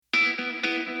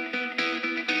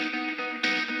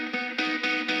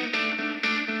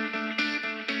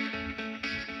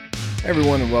Hey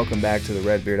everyone, and welcome back to the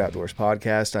Redbeard Outdoors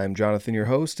podcast. I'm Jonathan, your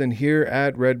host, and here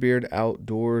at Redbeard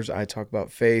Outdoors, I talk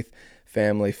about faith,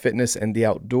 family, fitness, and the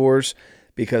outdoors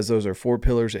because those are four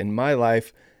pillars in my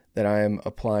life that I am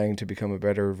applying to become a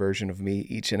better version of me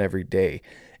each and every day.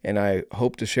 And I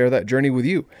hope to share that journey with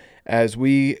you as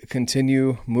we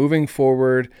continue moving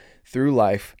forward through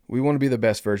life. We want to be the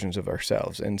best versions of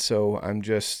ourselves. And so I'm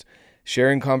just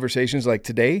sharing conversations like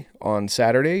today on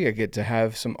Saturday. I get to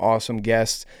have some awesome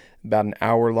guests, about an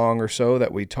hour long or so,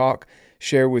 that we talk,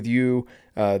 share with you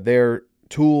their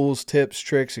tools, tips,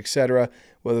 tricks, etc.,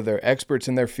 whether they're experts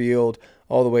in their field,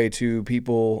 all the way to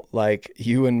people like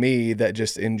you and me that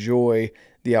just enjoy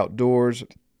the outdoors,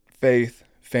 faith,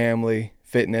 family,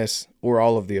 fitness, or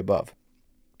all of the above.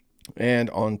 And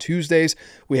on Tuesdays,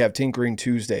 we have Tinkering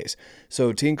Tuesdays.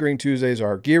 So Tinkering Tuesdays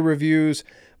are gear reviews,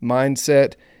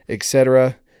 mindset,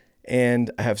 etc., and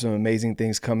I have some amazing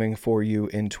things coming for you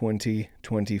in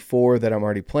 2024 that I'm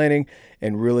already planning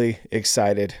and really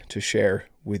excited to share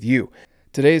with you.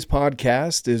 Today's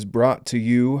podcast is brought to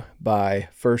you by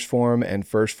First Form and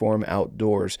First Form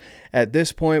Outdoors. At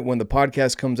this point, when the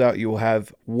podcast comes out, you will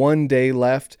have 1 day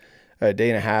left, a day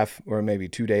and a half, or maybe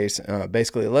 2 days,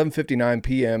 basically 11:59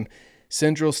 p.m.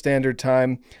 Central Standard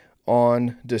Time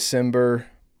on December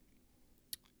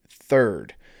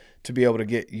 3rd to be able to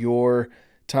get your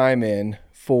time in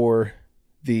for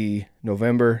the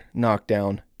November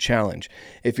Knockdown Challenge.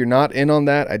 If you're not in on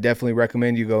that, I definitely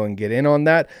recommend you go and get in on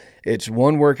that. It's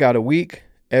one workout a week,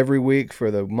 every week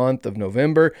for the month of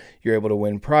November. You're able to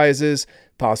win prizes,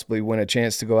 possibly win a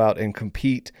chance to go out and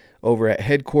compete over at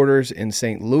headquarters in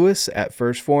St. Louis at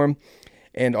First Form.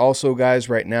 And also, guys,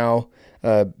 right now,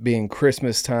 being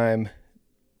Christmas time,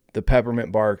 the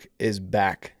peppermint bark is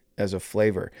back as a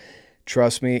flavor.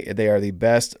 Trust me, they are the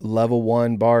best level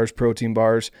 1 bars, protein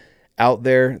bars out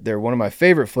there. They're one of my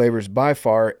favorite flavors by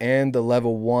far, and the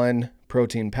level 1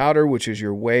 protein powder, which is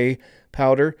your whey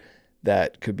powder.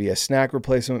 That could be a snack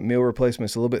replacement, meal replacement.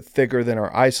 It's a little bit thicker than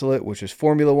our isolate, which is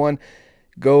Formula 1.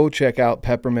 Go check out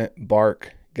peppermint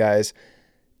bark, guys.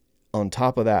 On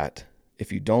top of that,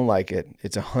 if you don't like it,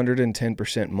 it's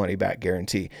 110% money back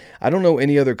guarantee. I don't know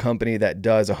any other company that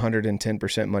does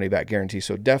 110% money back guarantee,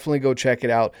 so definitely go check it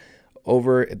out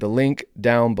over at the link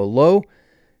down below.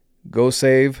 Go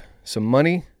save some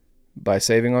money by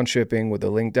saving on shipping with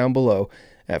the link down below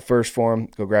at First Form.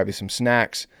 Go grab you some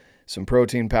snacks, some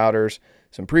protein powders,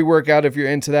 some pre-workout if you're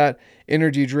into that,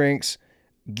 energy drinks,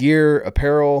 gear,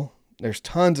 apparel. There's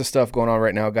tons of stuff going on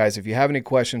right now, guys. If you have any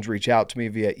questions, reach out to me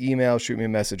via email, shoot me a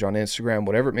message on Instagram,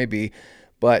 whatever it may be.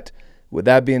 But with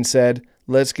that being said,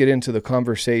 let's get into the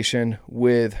conversation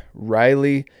with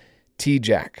Riley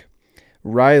Tejcek.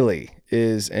 Riley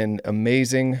is an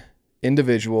amazing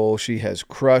individual. She has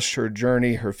crushed her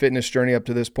journey, her fitness journey up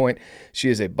to this point.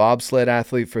 She is a bobsled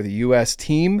athlete for the U.S.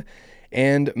 team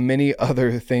and many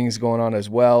other things going on, as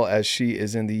well as she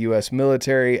is in the U.S.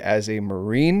 military as a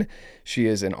Marine. She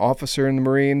is an officer in the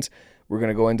Marines. We're going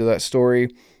to go into that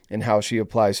story and how she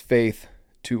applies faith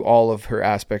to all of her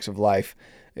aspects of life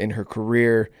in her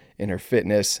career, in her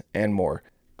fitness, and more.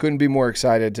 Couldn't be more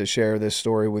excited to share this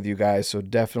story with you guys, so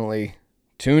definitely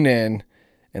tune in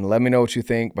and let me know what you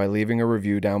think by leaving a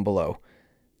review down below.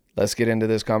 Let's get into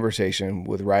this conversation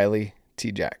with Riley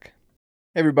Tejcek. Hey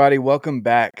everybody, welcome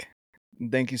back.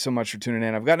 Thank you so much for tuning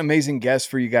in. I've got an amazing guest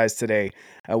for you guys today.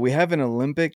 We have an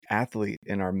Olympic athlete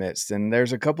in our midst, and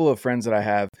there's a couple of friends that I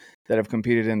have that have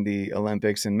competed in the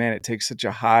Olympics, and man, it takes such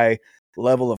a high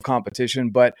level of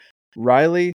competition. But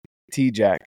Riley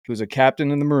Tejcek, who's a captain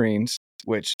in the Marines,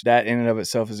 which that in and of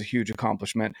itself is a huge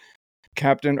accomplishment,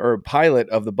 captain or pilot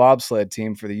of the bobsled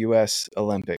team for the U.S.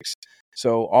 Olympics.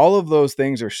 So all of those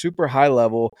things are super high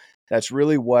level. That's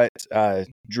really what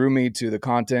drew me to the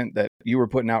content that you were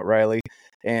putting out, Riley.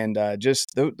 And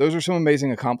those are some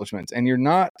amazing accomplishments. And you're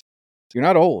not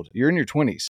old. You're in your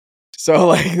 20s. So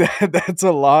like that's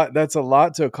a lot. That's a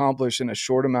lot to accomplish in a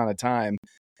short amount of time.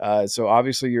 So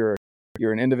obviously you're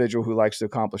an individual who likes to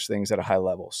accomplish things at a high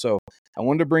level. So I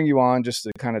wanted to bring you on just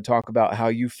to kind of talk about how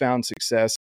you found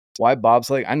success. Why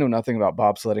bobsledding? I know nothing about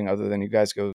bobsledding other than you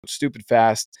guys go stupid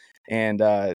fast, and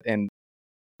I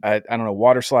don't know,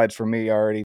 water slides for me are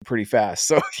already pretty fast.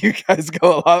 So you guys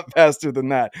go a lot faster than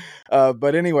that.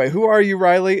 But anyway, who are you,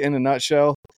 Riley, in a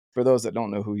nutshell, for those that don't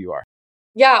know who you are?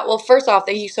 Yeah, well, first off,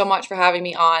 thank you so much for having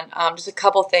me on. Just a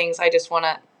couple things I just want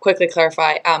to quickly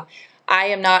clarify. I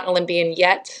am not an Olympian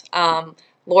yet.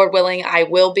 Lord willing, I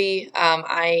will be.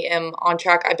 I am on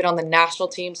track. I've been on the national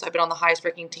team, so I've been on the highest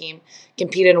ranking team,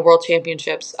 competed in world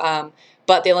championships.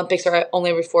 but the Olympics are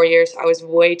only every 4 years. I was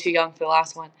way too young for the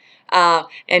last one.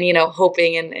 And,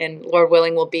 hoping and Lord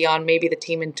willing, we'll be on maybe the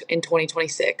team in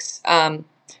 2026.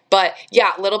 But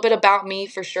yeah, a little bit about me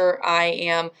for sure. I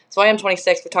am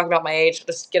 26. We're talking about my age.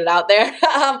 Just get it out there.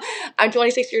 I'm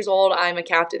 26 years old. I'm a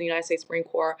captain in the United States Marine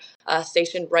Corps,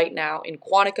 stationed right now in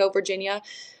Quantico, Virginia.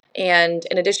 And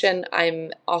in addition,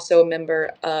 I'm also a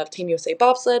member of Team USA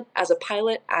Bobsled as a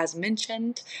pilot, as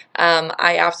mentioned.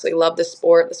 I absolutely love this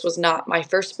sport. This was not my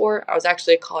first sport. I was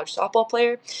actually a college softball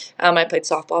player. I played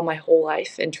softball my whole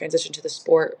life and transitioned to the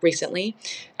sport recently.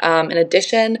 In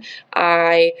addition,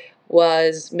 I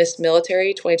was Miss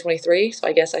Military 2023, so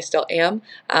I guess I still am,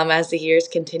 as the years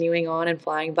continuing on and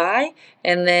flying by.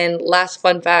 And then last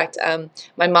fun fact,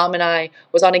 my mom and I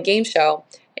was on a game show,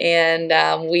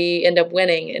 and we end up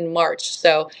winning in March.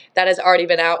 So that has already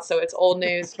been out, so it's old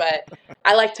news, but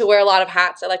I like to wear a lot of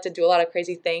hats. I like to do a lot of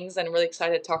crazy things, and I'm really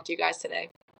excited to talk to you guys today.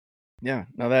 Yeah,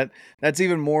 no, that's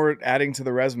even more adding to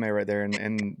the resume right there.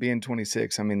 And being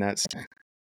 26, I mean, that's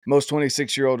most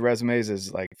 26-year-old resumes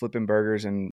is like flipping burgers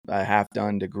and a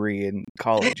half-done degree in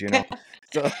college,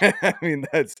 So I mean,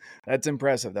 that's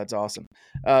impressive. That's awesome.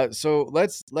 So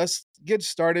let's get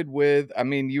started with. I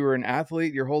mean, you were an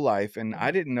athlete your whole life, and I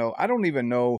don't even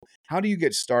know, how do you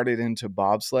get started into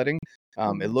bobsledding?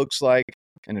 It looks like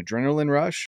an adrenaline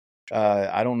rush.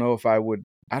 I don't know if I would.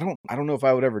 I don't know if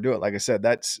I would ever do it. Like I said,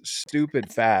 that's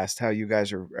stupid fast how you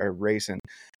guys are racing,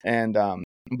 and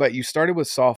but you started with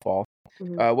softball.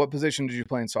 Mhm. What position did you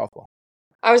play in softball?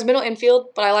 I was middle infield,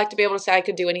 but I like to be able to say I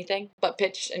could do anything but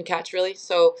pitch and catch, really.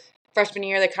 So freshman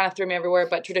year, they kind of threw me everywhere,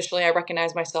 but traditionally, I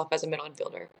recognize myself as a middle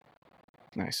infielder.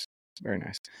 Nice. Very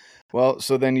nice. Well,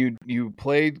 so then you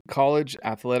played college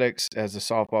athletics as a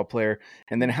softball player,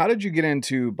 and then how did you get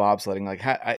into bobsledding? Like,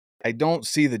 I don't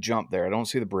see the jump there. I don't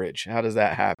see the bridge. How does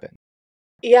that happen?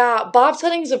 Yeah,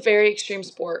 bobsledding is a very extreme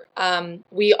sport.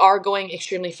 We are going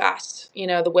extremely fast.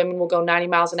 The women will go 90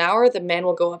 miles an hour, the men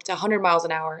will go up to 100 miles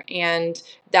an hour. And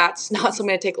that's not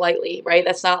something to take lightly, right?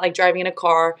 That's not like driving in a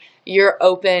car. You're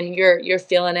open, you're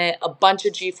feeling it. A bunch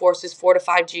of G forces, 4 to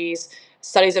 5 Gs.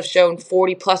 Studies have shown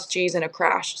 40 plus Gs in a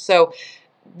crash. So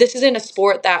this isn't a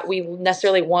sport that we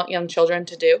necessarily want young children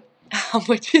to do,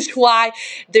 which is why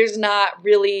there's not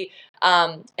really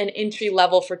an entry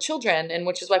level for children, and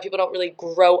which is why people don't really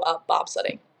grow up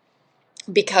bobsledding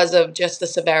because of just the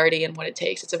severity and what it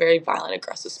takes. It's a very violent,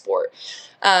 aggressive sport.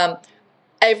 Um,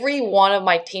 every one of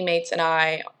my teammates and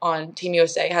I on Team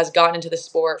USA has gotten into the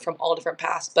sport from all different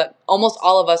paths, but almost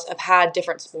all of us have had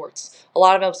different sports. A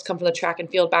lot of us come from the track and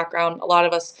field background. A lot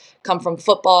of us come from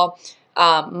football.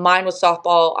 Mine was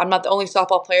softball. I'm not the only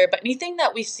softball player, but anything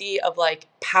that we see of like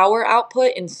power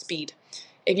output and speed.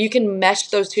 If you can mesh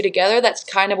those two together, that's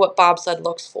kind of what bobsled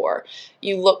looks for.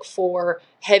 You look for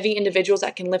heavy individuals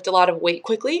that can lift a lot of weight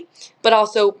quickly, but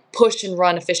also push and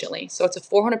run efficiently. So it's a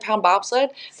 400-pound bobsled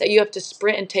that you have to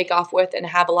sprint and take off with and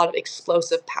have a lot of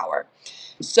explosive power.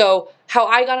 So how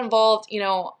I got involved,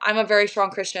 I'm a very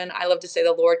strong Christian. I love to say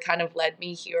the Lord kind of led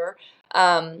me here.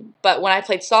 But when I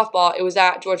played softball, it was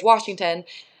at George Washington,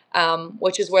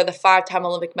 which is where the 5-time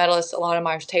Olympic medalist Alana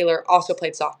Myers-Taylor also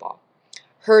played softball.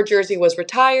 Her jersey was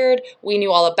retired. We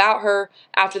knew all about her.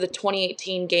 After the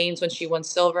 2018 games when she won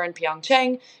silver in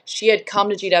Pyeongchang, she had come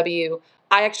to GW.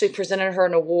 I actually presented her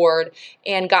an award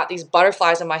and got these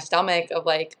butterflies in my stomach of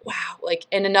like, wow, like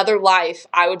in another life,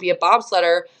 I would be a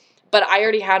bobsledder. But I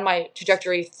already had my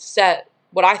trajectory set,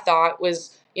 what I thought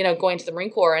was, going to the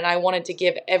Marine Corps. And I wanted to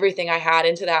give everything I had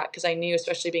into that because I knew,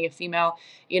 especially being a female,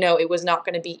 it was not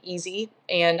going to be easy.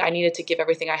 And I needed to give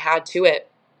everything I had to it.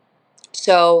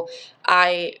 So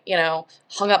I,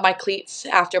 hung up my cleats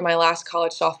after my last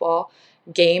college softball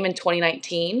game in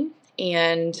 2019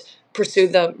 and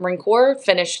pursued the Marine Corps,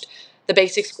 finished the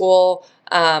basic school,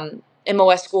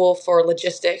 MOS school for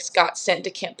logistics, got sent to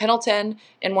Camp Pendleton.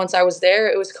 And once I was there,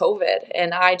 it was COVID.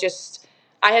 And I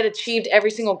had achieved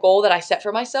every single goal that I set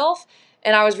for myself.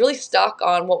 And I was really stuck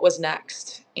on what was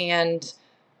next. And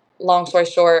long story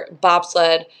short,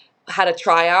 bobsled had a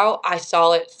tryout. I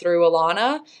saw it through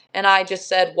Alana, and I just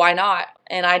said, "Why not?"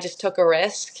 And I just took a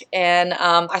risk, and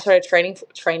I started training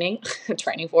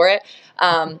for it.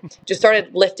 Just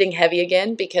started lifting heavy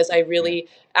again because I Yeah. really,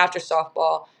 after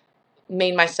softball,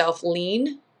 made myself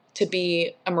lean to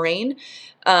be a Marine,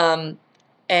 um,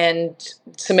 and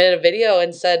submitted a video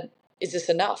and said, "Is this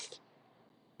enough?"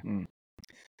 Mm.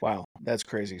 Wow, that's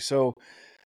crazy. So,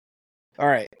 all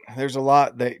right, there's a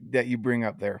lot that you bring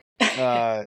up there.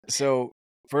 So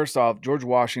first off, George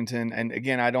Washington, and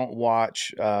again, I don't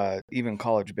watch even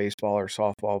college baseball or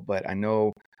softball, but I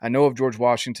know of George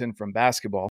Washington from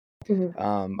basketball.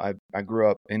 Mhm. I grew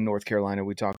up in North Carolina.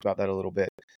 We talked about that a little bit.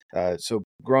 So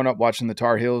growing up watching the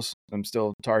Tar Heels, I'm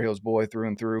still a Tar Heels boy through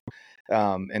and through.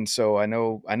 And so I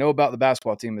know about the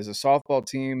basketball team. Is a softball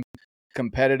team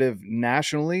competitive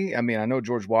nationally? I mean, I know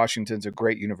George Washington's a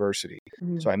great university,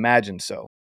 so I imagine so.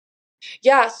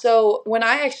 Yeah, so when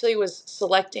I actually was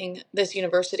selecting this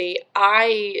university,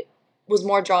 I was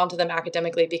more drawn to them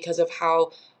academically because of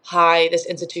how high this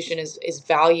institution is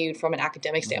valued from an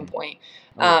academic Hmm. standpoint.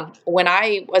 Oh yeah. When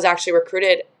I was actually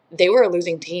recruited, they were a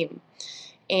losing team.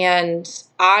 And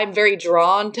I'm very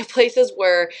drawn to places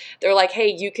where they're like, hey,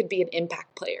 you could be an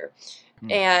impact player.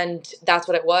 Hmm. And that's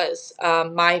what it was.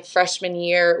 My freshman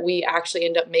year, we actually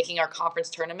ended up making our conference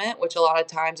tournament, which a lot of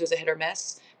times was a hit or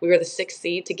miss. We were the sixth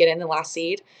seed to get in the last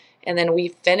seed. And then we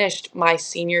finished my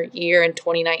senior year in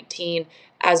 2019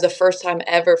 as the first time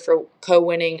ever for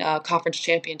co-winning a conference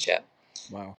championship.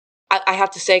 Wow. I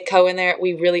have to say co in there.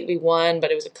 We won,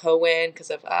 but it was a co-win because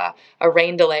of a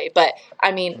rain delay. But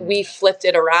I mean, Hmm. we flipped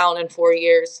it around in 4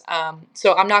 years.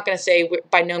 So I'm not going to say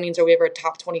by no means are we ever a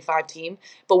top 25 team,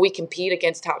 but we compete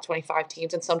against top 25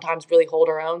 teams and sometimes really hold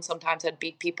our own. Sometimes had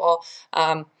beat people.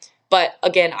 But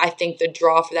again, I think the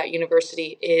draw for that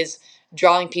university is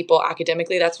drawing people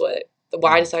academically. That's why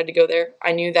I Hmm. decided to go there.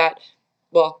 I knew that.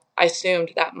 Well, I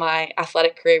assumed that my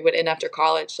athletic career would end after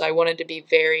college, so I wanted to be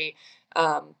very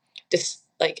um, just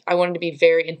like I wanted to be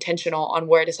very intentional on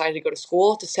where I decided to go to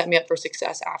school to set me up for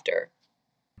success after.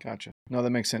 Gotcha. No, that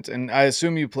makes sense. And I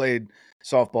assume you played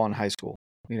softball in high school.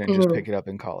 You didn't just Mhm. pick it up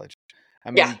in college.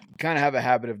 I mean, Yeah. you kind of have a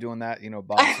habit of doing that,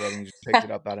 bobsledding. You just picked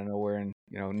it up out of nowhere, and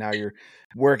now you're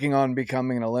working on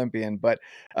becoming an Olympian. But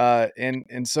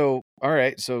and so all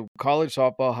right, so college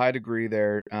softball, high degree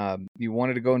there. You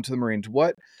wanted to go into the Marines.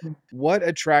 What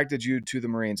attracted you to the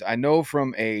Marines? I know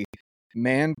from a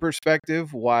man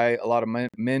perspective why a lot of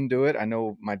men do it. I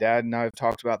know my dad and I have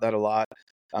talked about that a lot.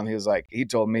 He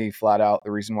told me flat out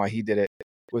the reason why he did it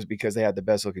was because they had the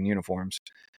best looking uniforms.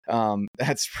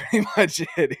 That's pretty much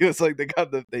it. He was like,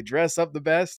 they dress up the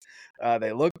best,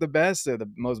 they look the best, they're the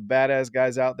most badass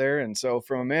guys out there. And so,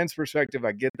 from a man's perspective,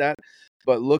 I get that.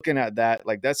 But looking at that,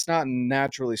 like that's not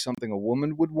naturally something a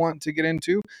woman would want to get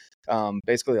into.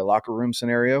 Basically, a locker room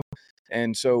scenario.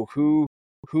 And so,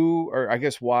 or I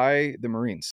guess why the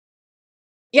Marines?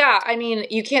 Yeah, I mean,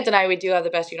 you can't deny we do have the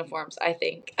best uniforms. I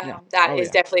think Yeah. that Oh is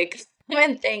yeah. definitely a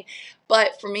common thing.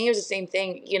 But for me, it was the same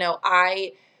thing.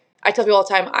 I tell people all the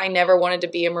time I never wanted to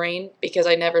be a Marine because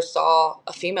I never saw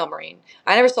a female Marine.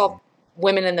 I never saw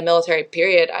women in the military.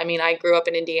 Period. I mean, I grew up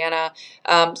in Indiana,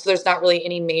 so there's not really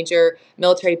any major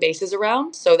military bases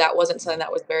around. So that wasn't something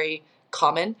that was very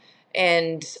common.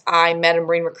 And I met a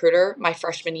Marine recruiter my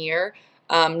freshman year,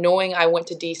 knowing I went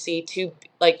to DC to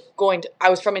I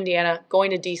was from Indiana.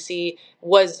 Going to DC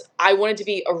was I wanted to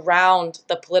be around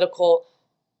the political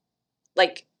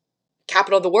like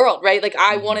capital of the world, right? Like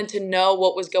I Mm-hmm. wanted to know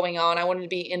what was going on. I wanted to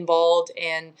be involved,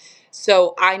 and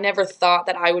so I never thought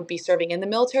that I would be serving in the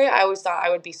military. I always thought I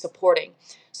would be supporting.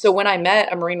 So when I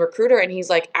met a Marine recruiter and he's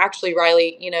like, "Actually,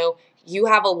 Riley, you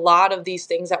have a lot of these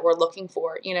things that we're looking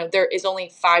for. There is only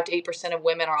 5 to 8% of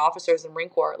women are officers in the Marine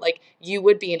Corps. Like you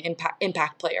would be an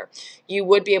impact player. You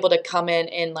would be able to come in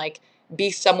and like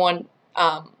be someone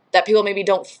that people maybe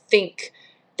don't think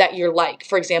that you're like.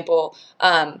 For example,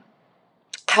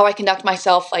 how I conduct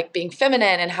myself, like being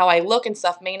feminine and how I look and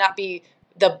stuff, may not be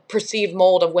the perceived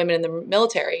mold of women in the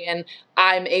military. And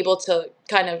I'm able to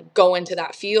kind of go into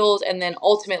that field. And then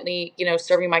ultimately,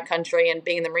 serving my country and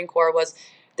being in the Marine Corps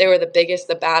they were the biggest,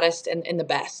 the baddest, and the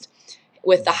best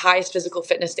with the Mm-hmm. highest physical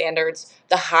fitness standards,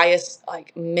 the highest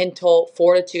like mental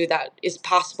fortitude that is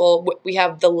possible. We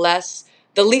have the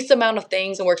least amount of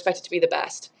things, and we're expected to be the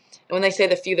best. And when they say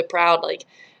the few, the proud, like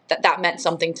that meant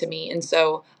something to me. And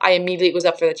so I immediately was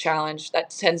up for the challenge. That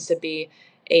tends to be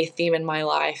a theme in my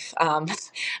life. I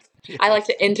Yeah. like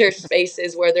to enter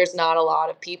spaces where there's not a lot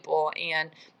of people and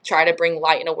try to bring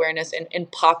light and awareness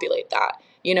and populate that.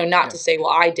 Not Yeah. to say, well,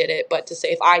 I did it, but to say,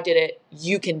 if I did it,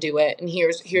 you can do it. And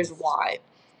here's why.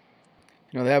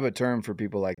 They have a term for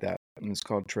people like that, and it's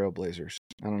called trailblazers.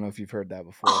 I don't know if you've heard that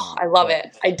before or Oh, not, I love but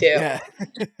it. I do. yeah.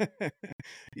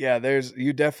 Yeah,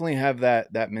 you definitely have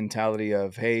that mentality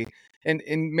of, hey, and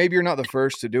maybe you're not the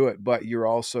first to do it, but you're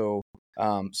also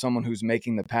someone who's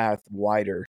making the path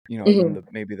wider, than Hmm.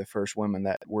 maybe the first women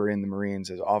that were in the Marines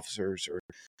as officers or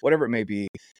whatever it may be.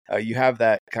 You have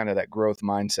that kind of that growth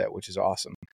mindset, which is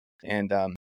awesome. And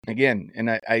again, and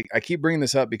I keep bringing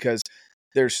this up because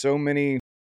there's so many,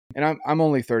 and I'm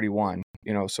only 31,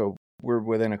 so we're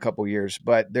within a couple years,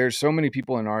 but there's so many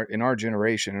people in our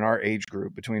generation, in our age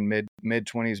group, between mid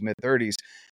 20s, mid 30s,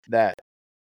 that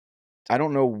I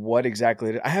don't know what exactly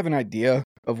it is. I have an idea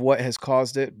of what has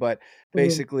caused it, but Mhm.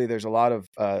 basically there's a lot of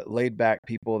laid back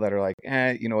people that are like,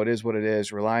 it is what it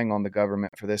is, relying on the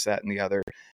government for this, that, and the other,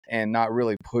 and not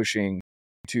really pushing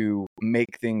to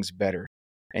make things better.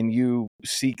 And you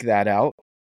seek that out.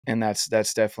 And that's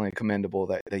definitely commendable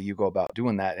that you go about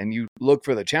doing that. And you look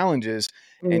for the challenges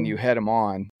and you Mhm. head them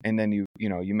on, and then you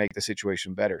make the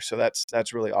situation better. So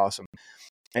that's really awesome.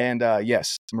 And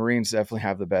yes, Marines definitely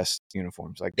have the best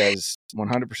uniforms. Like that is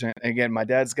 100%. Again, my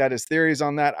dad's got his theories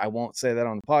on that. I won't say that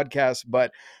on the podcast,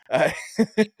 but uh,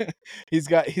 he's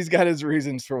got his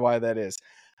reasons for why that is.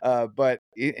 But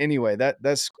anyway,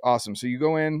 that's awesome. So you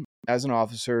go in as an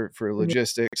officer for Mhm.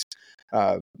 logistics,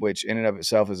 which in and of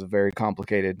itself is a very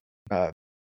complicated uh,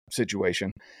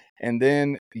 situation. And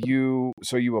then you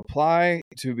apply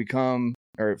to become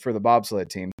or for the bobsled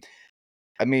team.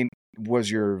 I mean,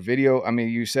 was your video? I mean,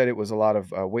 you said it was a lot of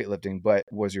weightlifting, but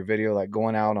was your video like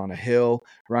going out on a hill,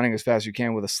 running as fast as you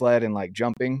can with a sled, and like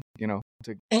jumping,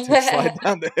 to slide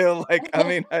down the hill? Like, I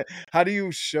mean, how do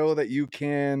you show that you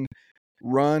can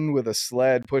run with a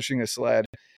sled, pushing a sled?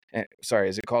 And, sorry,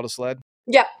 is it called a sled?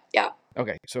 Yeah, yeah.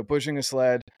 Okay, so pushing a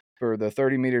sled for the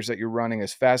 30 meters that you're running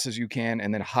as fast as you can,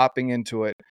 and then hopping into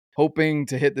it, hoping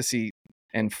to hit the seat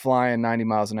and flying 90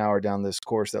 miles an hour down this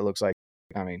course that looks like,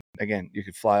 I mean, again, you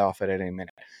could fly off it at any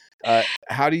minute.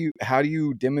 How do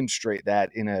you demonstrate that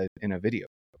in a video?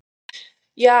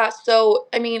 Yeah, so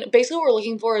I mean, basically what we're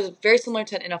looking for is very similar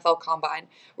to an NFL combine.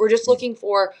 We're just Mm, looking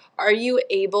for, are you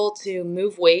able to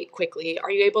move weight quickly?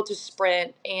 Are you able to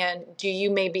sprint? And do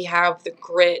you maybe have the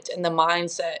grit and the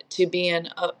mindset to be in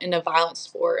a violent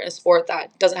sport, a sport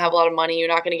that doesn't have a lot of money? You're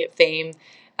not going to get fame.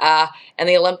 Uh, and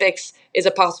the Olympics is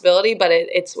a possibility, but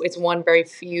it's one very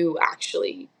few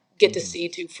actually get to mhm. see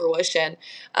to fruition.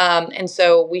 And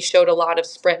so we showed a lot of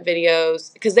sprint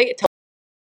videos because they tell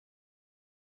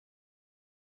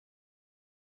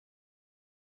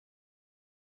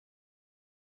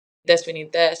this, we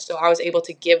need this. So I was able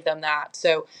to give them that.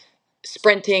 So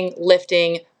sprinting,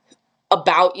 lifting,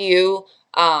 about you,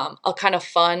 a kind of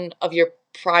fun of your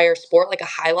prior sport, like a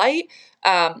highlight.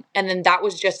 And then that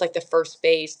was just like the first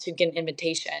phase to get an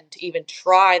invitation to even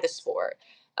try the sport.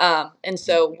 And Yeah.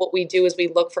 so what we do is we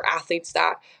look for athletes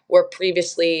that were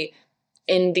previously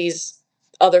in these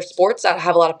other sports that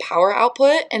have a lot of power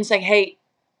output and saying, hey,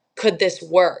 could this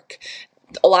work?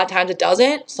 A lot of times it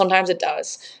doesn't, sometimes it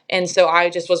does. And so I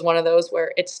just was one of those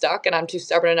where it stuck and I'm too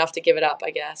stubborn enough to give it up,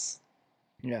 I guess.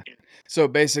 Yeah. So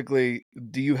basically,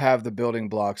 do you have the building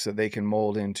blocks that they can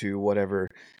mold into whatever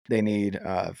they need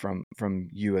from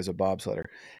you as a bobsledder?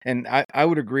 And I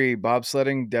would agree,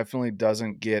 bobsledding definitely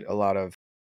doesn't get a lot of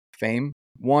fame.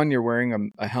 One, you're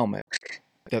wearing a helmet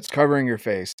that's covering your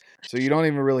face, so you don't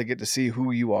even really get to see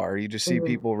who you are. You just see Mhm.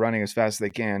 people running as fast as they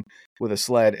can with a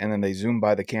sled, and then they zoom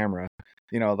by the camera.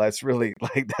 That's really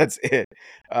like that's it.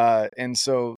 And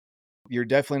so you're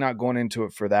definitely not going into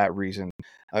it for that reason.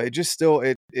 It just still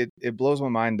it blows my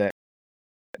mind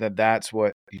that's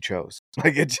what you chose.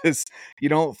 Like it just you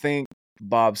don't think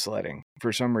bobsledding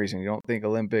for some reason. You don't think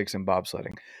Olympics and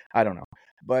bobsledding. I don't know.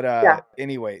 But Yeah.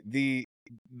 anyway, the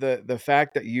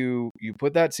fact that you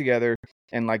put that together,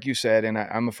 and like you said, and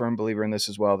I'm a firm believer in this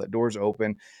as well, that doors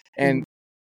open. Mhm. And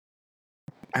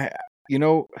I you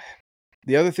know,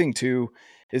 the other thing too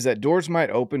is that doors might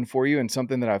open for you, and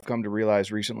something that I've come to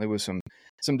realize recently with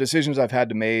some decisions I've had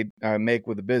to make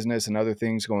with the business and other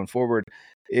things going forward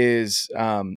is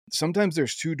sometimes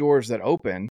there's two doors that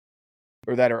open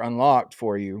or that are unlocked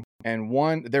for you, and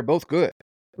one they're both good,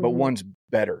 but Mhm. one's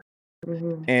better.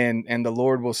 Mhm. And the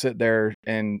Lord will sit there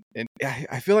and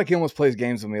I feel like he almost plays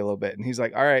games with me a little bit, and he's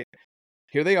like, all right,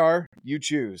 here they are, you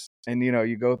choose. And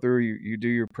you go through, you do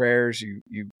your prayers, you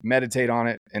meditate on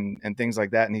it and things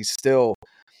like that, and he's still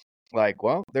like,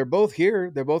 well, they're both here,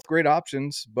 they're both great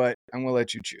options, but I'm gonna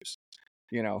let you choose.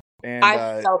 And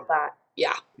I felt that.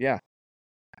 Yeah. yeah,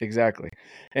 exactly.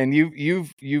 And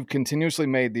you've continuously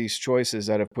made these choices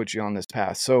that have put you on this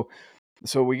path. So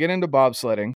we get into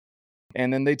bobsledding,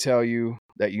 and then they tell you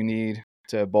that you need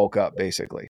to bulk up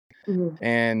basically. Mhm.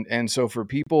 And so for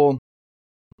people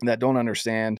that don't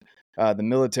understand, the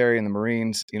military and the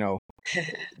Marines,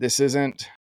 this isn't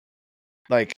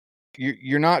like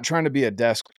you're not trying to be a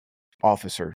desk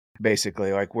officer,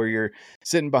 basically, like where you're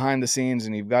sitting behind the scenes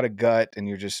and you've got a gut and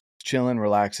you're just chilling,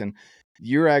 relaxing.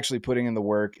 You're actually putting in the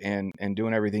work and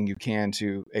doing everything you can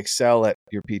to excel at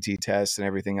your PT tests and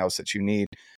everything else that you need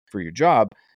for your job.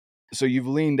 So you've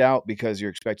leaned out because you're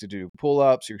expected to do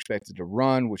pull-ups, you're expected to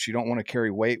run, which you don't want to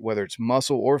carry weight, whether it's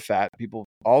muscle or fat. People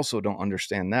also don't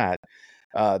understand that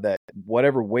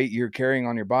whatever weight you're carrying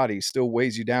on your body still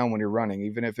weighs you down when you're running,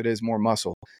 even if it is more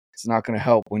muscle. It's not going to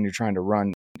help when you're trying to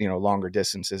run, longer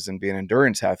distances and be an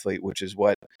endurance athlete, which is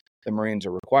what the Marines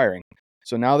are requiring.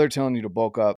 So now they're telling you to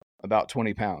bulk up about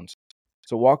 20 pounds.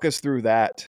 So walk us through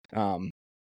that, I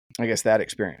guess, that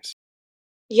experience.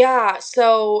 Yeah,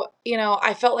 so,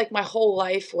 I felt like my whole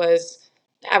life was,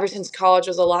 ever since college,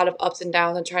 was a lot of ups and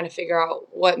downs and trying to figure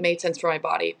out what made sense for my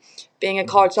body. Being a Mhm.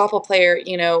 college softball player,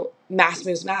 mass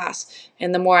moves mass.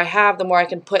 And the more I have, the more I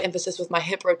can put emphasis with my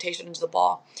hip rotation into the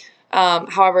ball.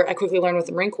 However, I quickly learned with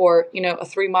the Marine Corps, a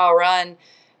 3 mile run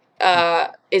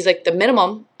is like the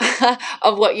minimum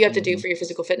of what you have to do Mhm. for your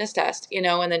physical fitness test, and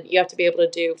then you have to be able to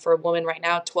do, for a woman right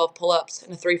now, 12 pull-ups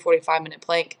and a 3 45-minute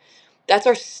plank. That's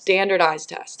our standardized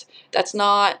test. That's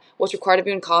not what's required of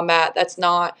you in combat. That's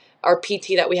not our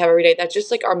PT that we have every day. That's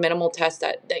just like our minimal test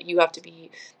that you have to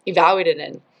be evaluated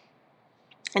in.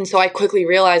 And so I quickly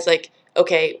realized, like,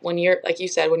 okay, when you're, like you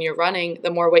said, when you're running,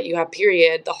 the more weight you have,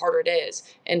 period, the harder it is.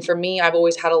 And for me, I've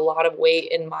always had a lot of weight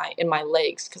in my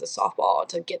legs because of softball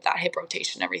to get that hip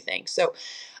rotation and everything. So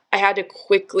I had to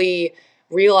quickly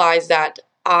realize that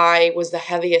I was the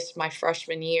heaviest my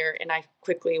freshman year, and I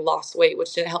quickly lost weight,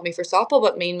 which didn't help me for softball,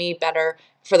 but made me better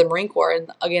for the Marine Corps.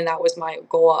 And again, that was my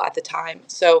goal at the time.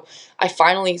 So I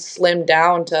finally slimmed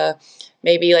down to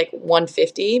maybe like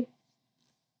 150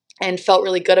 and felt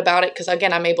really good about it because,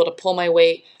 again, I'm able to pull my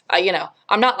weight.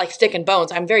 I'm not like stick and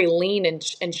bones. I'm very lean and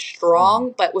Mhm.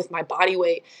 strong, but with my body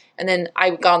weight. And then I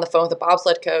got on the phone with a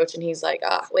bobsled coach, and he's like,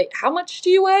 "Wait, how much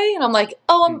do you weigh?" And I'm like,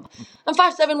 "Oh, I'm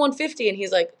 5'7", 150." And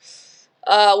he's like,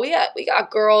 we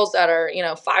got girls that are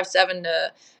 5'7"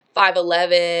 to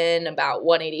 5'11", about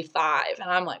 185." And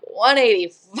I'm like,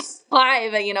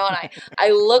 185, and I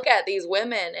look at these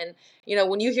women, and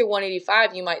when you hear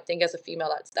 185, you might think as a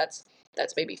female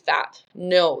that's maybe fat.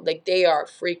 No, like they are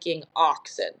freaking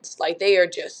oxens. Like they are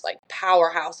just like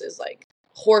powerhouses, like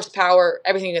horsepower,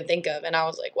 everything you can think of. And I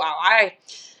was like, wow, I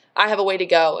have a way to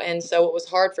go. And so what was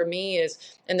hard for me is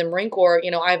in the Marine Corps,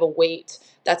 I have a weight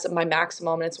that's my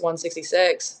maximum, and it's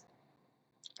 166.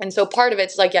 And so part of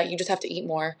it's like, yeah, you just have to eat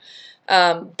more.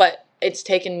 But it's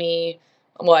taken me,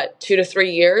 what, 2 to 3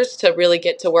 years to really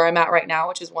get to where I'm at right now,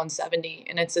 which is 170.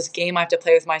 And it's this game I have to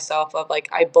play with myself of like,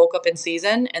 I bulk up in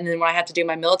season. And then when I have to do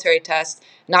my military test,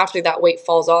 naturally that weight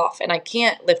falls off. And I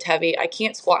can't lift heavy. I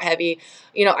can't squat heavy.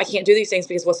 I can't do these things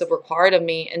because what's required of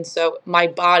me. And so my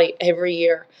body every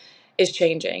year is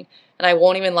changing. And I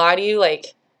won't even lie to you,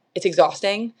 like, it's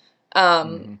exhausting.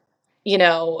 Um,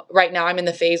 Mhm. Right now I'm in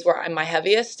the phase where I'm my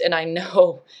heaviest, and I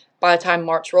know by the time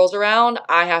March rolls around,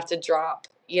 I have to drop,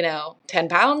 10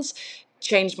 pounds,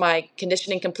 change my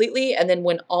conditioning completely. And then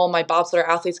when all my bobsledder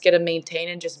athletes get to maintain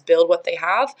and just build what they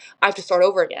have, I have to start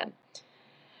over again.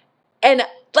 And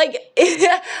like,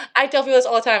 I tell people this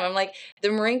all the time. I'm like, the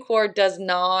Marine Corps does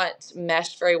not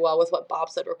mesh very well with what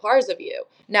bobsled requires of you.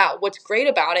 Now, what's great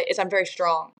about it is I'm very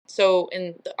strong. So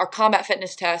in our combat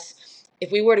fitness tests,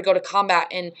 if we were to go to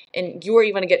combat and you were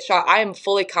even to get shot, I am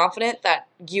fully confident that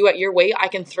you at your weight, I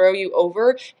can throw you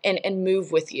over and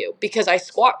move with you because I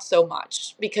squat so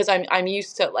much, because I'm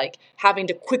used to like having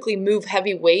to quickly move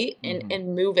heavy weight and, Mhm.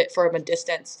 and move it from a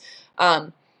distance.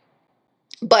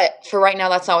 But for right now,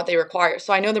 that's not what they require.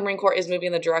 So I know the Marine Corps is moving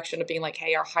in the direction of being like,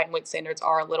 hey, our height and weight standards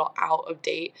are a little out of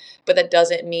date, but that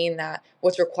doesn't mean that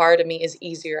what's required of me is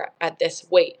easier at this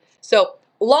weight. So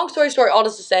long story short, all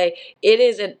just to say,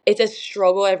 it's a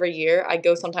struggle every year. I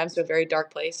go sometimes to a very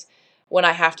dark place when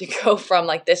I have to go from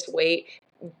like this weight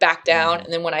back down, Mhm.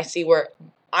 and then when I see where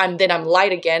I'm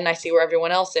light again, and I see where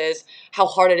everyone else is, how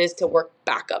hard it is to work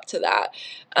back up to that.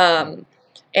 Yep.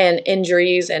 And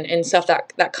injuries and stuff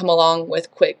that come along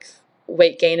with quick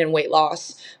weight gain and weight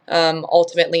loss,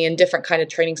 ultimately in different kind of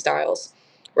training styles,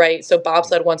 right? So Yep.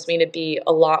 bobsled wants me to be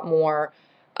a lot more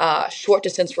short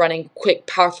distance running, quick,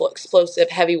 powerful, explosive,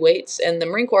 heavy weights. And the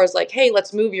Marine Corps is like, hey,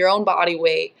 let's move your own body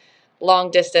weight, long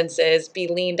distances, be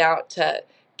leaned out to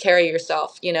carry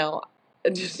yourself,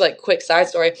 just like quick side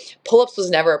story. Pull-ups was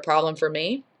never a problem for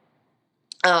me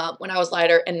when I was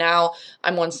lighter, and now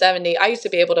I'm 170. I used to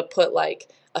be able to put like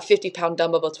a 50-pound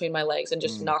dumbbell between my legs and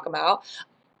just Mm. knock them out.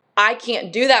 I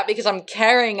can't do that because I'm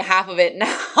carrying half of it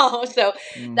now. So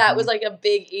that was Mhm. like a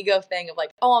big ego thing of like,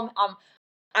 oh,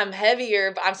 I'm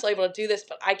heavier, but I'm still able to do this,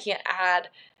 but I can't add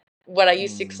what I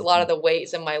used to because a lot of Mhm. the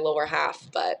weight's in my lower half.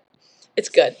 But it's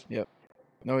good. Yep.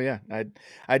 No, yeah,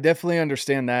 I definitely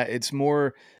understand that. It's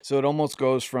more so it almost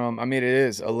goes from, I mean, it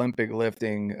is Olympic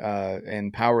lifting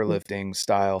and powerlifting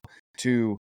style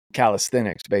to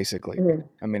calisthenics, basically. Mhm.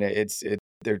 I mean,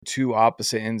 they're two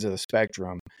opposite ends of the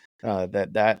spectrum.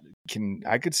 That can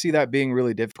I could see that being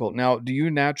really difficult. Now, do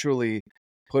you naturally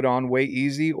put on weight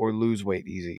easy or lose weight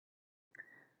easy?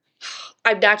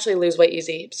 I naturally lose weight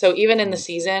easy. So even in the Mm.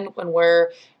 season when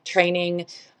we're training,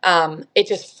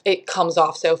 it comes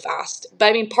off so fast. But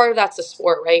I mean, part of that's the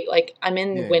sport, right? Like I'm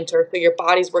in Yeah. winter, so your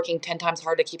body's working 10 times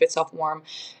hard to keep itself warm.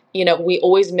 You know, we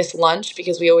always miss lunch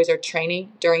because we always are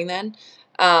training during then.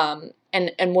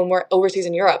 And when we're overseas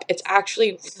in Europe, it's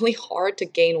actually really hard to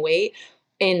gain weight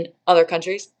in other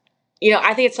countries. You know,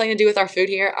 I think it's something to do with our food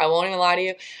here. I won't even lie to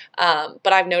you.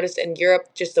 But I've noticed in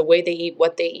Europe, just the way they eat,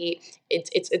 what they eat,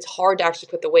 it's hard to actually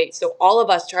put the weight. So all of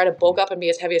us try to bulk up and be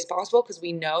as heavy as possible because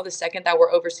we know the second that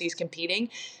we're overseas competing,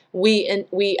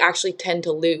 we actually tend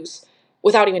to lose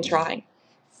without even Mm. trying.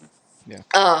 Yeah.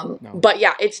 No. But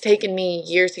yeah, it's taken me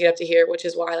years to get up to here, which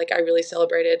is why like I really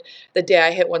celebrated the day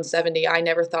I hit 170. I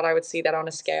never thought I would see that on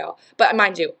a scale. But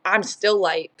mind you, I'm still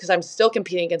light because I'm still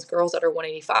competing against girls that are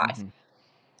 185. Mm-hmm.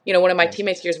 You know, one of my Yes.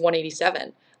 teammates here is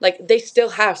 187. Like they still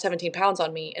have 17 pounds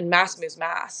on me, and mass moves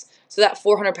mass. So that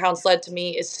 400-pound sled to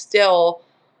me is still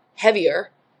heavier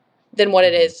than what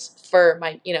it Mm-hmm. is for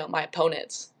my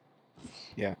opponents.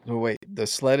 Yeah. So wait, the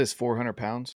sled is 400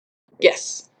 pounds?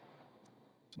 Yes.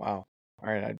 Wow.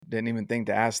 All right. I didn't even think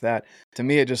to ask that. To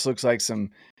me, it just looks like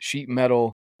some sheet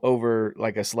metal over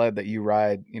like a sled that you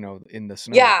ride, in the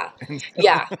snow. Yeah. And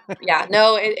Yeah. Yeah.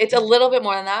 No, it's a little bit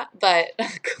more than that, but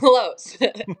close.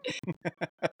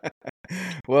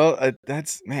 well,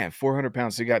 that's man, 400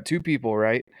 pounds. So you got two people,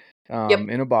 right? Yep.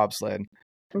 In a bobsled,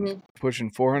 Hmm. pushing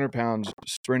 400 pounds,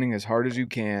 sprinting as hard as you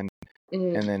can,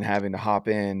 Hmm. and then having to hop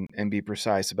in and be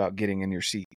precise about getting in your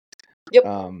seat. Yep.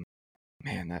 Um,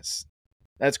 man,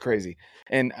 that's crazy.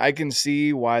 And I can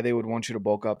see why they would want you to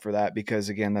bulk up for that because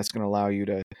again, that's going to allow you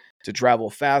to travel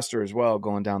faster as well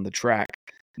going down the track.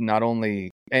 Not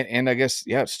only and I guess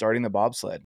yeah, starting the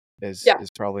bobsled is Yeah. is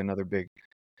probably another big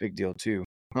deal too.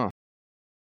 Huh.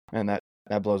 And that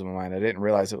blows my mind. I didn't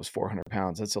realize it was 400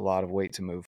 pounds. That's a lot of weight to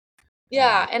move.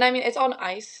 Yeah. And I mean, it's on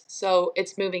ice, so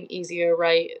it's moving easier,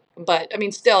 right? But I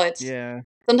mean, still, it's Yeah.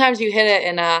 sometimes you hit it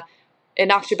and it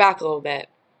knocks you back a little bit.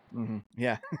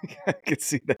 Yeah. I could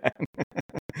see that.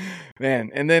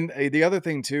 Man, and then the other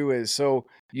thing too is so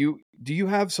do you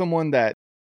have someone that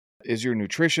is your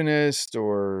nutritionist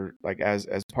or like as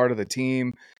part of the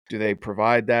team? Do they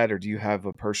provide that or do you have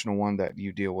a personal one that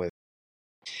you deal with?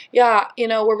 Yeah,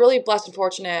 we're really blessed and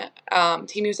fortunate.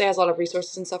 Team USA has a lot of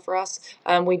resources and stuff for us.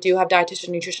 We do have dietitian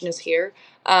nutritionists here.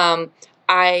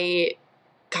 I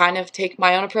kind of take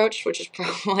my own approach, which is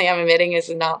probably I'm admitting is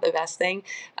not the best thing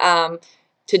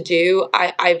to do.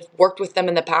 I've worked with them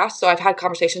in the past, so I've had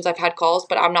conversations, I've had calls,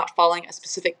 but I'm not following a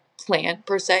specific plan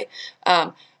per se.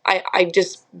 I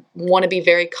just want to be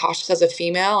very cautious as a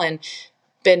female and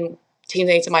been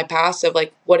teammates in my past of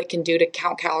like what it can do to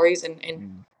count calories and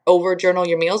Mm, over journal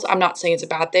your meals. I'm not saying it's a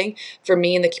bad thing. For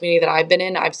me in the community that I've been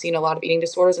in, I've seen a lot of eating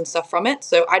disorders and stuff from it.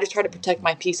 So I just try to protect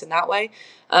my peace in that way.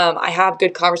 I have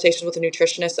good conversations with a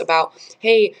nutritionist about,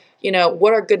 hey,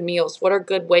 what are good meals? What are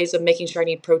good ways of making sure I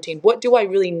need protein? What do I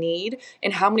really need?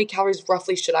 And how many calories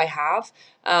roughly should I have?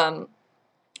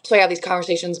 So I have these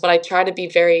conversations, but I try to be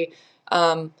very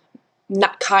um,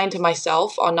 not kind to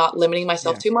myself on not limiting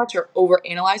myself yeah. too much or over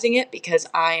analyzing it because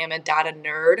I am a data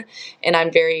nerd and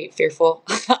I'm very fearful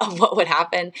of what would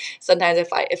happen sometimes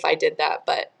if I did that.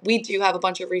 But we do have a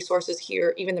bunch of resources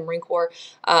here. Even the Marine Corps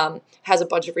has a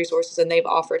bunch of resources and they've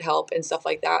offered help and stuff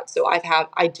like that. So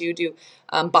I do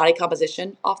body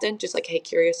composition often, just like, hey,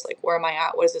 curious, like where am I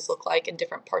at? What does this look like in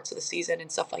different parts of the season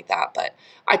and stuff like that. But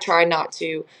I try not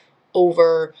to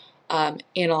over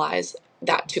analyze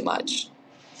that too much.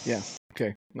 Yeah.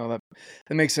 Okay. No,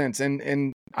 that makes sense.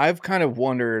 And I've kind of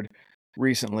wondered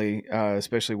recently,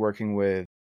 especially working with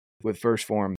First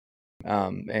Form,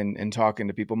 and talking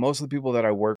to people. Most of the people that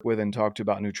I work with and talk to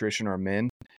about nutrition are men,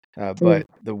 Mm. but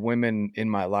the women in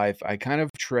my life, I kind of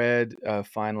tread a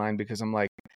fine line because I'm like,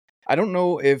 I don't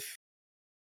know if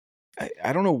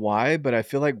I don't know why, but I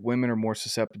feel like women are more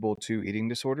susceptible to eating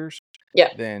disorders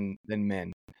Yeah. than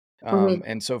men. Mhm.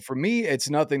 And so for me, it's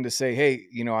nothing to say, hey,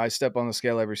 I step on the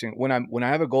scale every single when I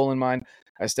have a goal in mind,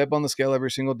 I step on the scale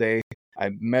every single day.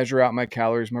 I measure out my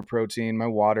calories, my protein, my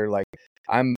water. Like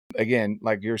I'm again,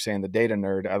 like you're saying, the data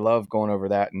nerd. I love going over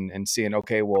that and seeing,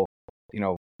 okay, well,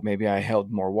 maybe I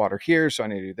held more water here, so I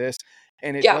need to do this.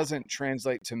 And it Yeah. doesn't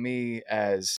translate to me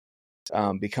as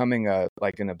becoming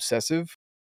an obsessive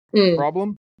Mm.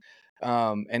 problem.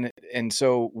 And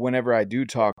so whenever I do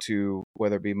talk to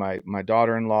whether it be my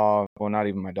daughter-in-law, well, not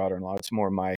even my daughter-in-law, it's more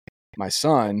my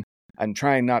son, I'm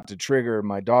trying not to trigger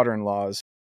my daughter-in-law's,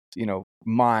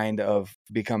 mind of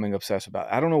becoming obsessed about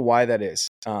it. I don't know why that is.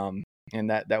 And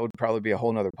that would probably be a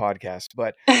whole nother podcast.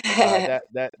 But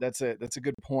that's a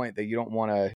good point that you don't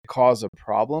want to cause a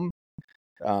problem.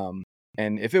 Um,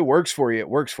 And if it works for you, it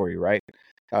works for you, right?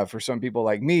 For some people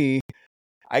like me,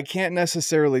 I can't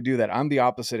necessarily do that. I'm the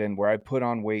opposite end where I put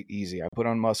on weight easy. I put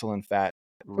on muscle and fat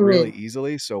really Mhm.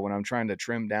 easily. So when I'm trying to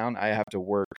trim down, I have to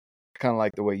work kind of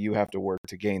like the way you have to work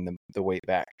to gain the weight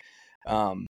back.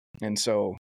 Um, and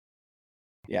so,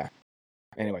 yeah.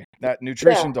 Anyway, that Yeah.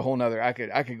 nutrition's a whole nother. I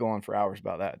could go on for hours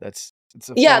about that. It's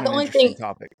a Yeah, fun the and only interesting thing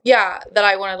topic. yeah, that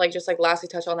I wanna, like, just, like, lastly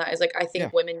touch on that is, like, I Yeah.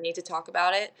 think women need to talk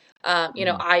about it. Hmm.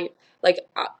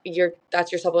 Your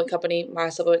that's your supplement company, my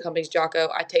supplement company's Jocko,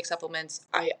 I take supplements,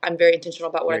 I'm very intentional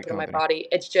about what I Great put in my company.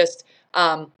 body.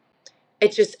 Um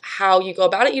it's just how you go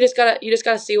about it. You just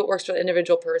gotta see what works for the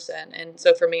individual person. And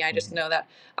so for me, I just Hmm. know that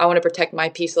I want to protect my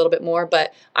piece a little bit more.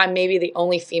 But I'm maybe the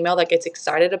only female that gets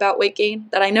excited about weight gain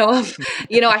that I know of.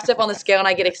 I step on the scale and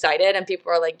I get excited, and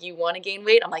people are like, "You want to gain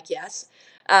weight?" I'm like, "Yes."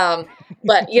 Um,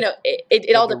 but it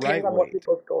But all the depends right on what weight.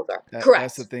 people's goals are. That's the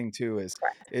Correct. thing too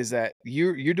Correct. is that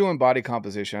you're doing body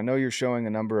composition. I know you're showing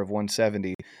a number of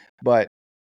 170, but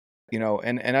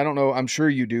and I don't know, I'm sure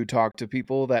you do talk to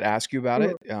people that ask you about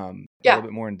Mhm. it a little Yeah.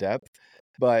 bit more in depth,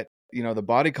 but the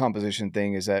body composition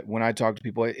thing is that when I talk to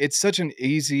people, it's such an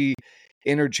easy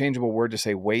interchangeable word to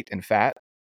say weight and fat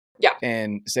Yeah.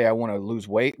 and say I want to lose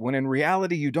weight when in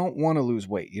reality you don't want to lose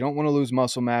weight. You don't want to lose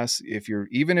muscle mass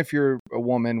even if you're a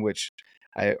woman, which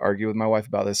I argue with my wife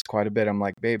about this quite a bit. I'm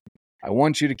like, "Babe, I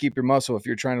want you to keep your muscle. If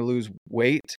you're trying to lose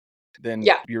weight, then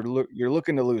Yeah. you're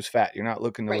looking to lose fat. You're not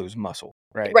looking to Right. lose muscle,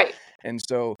 right?" Right. And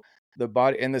so the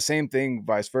body and the same thing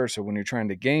vice versa when you're trying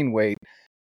to gain weight,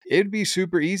 it'd be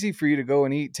super easy for you to go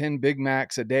and eat 10 Big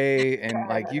Macs a day and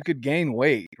like you could gain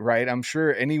weight, right? I'm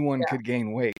sure anyone Yeah. could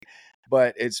gain weight,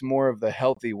 but it's more of the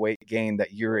healthy weight gain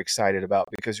that you're excited about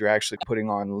because you're actually putting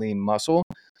on lean muscle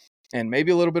and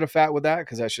maybe a little bit of fat with that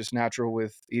because that's just natural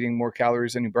with eating more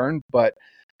calories than you burn, but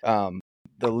um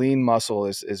the lean muscle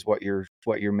is what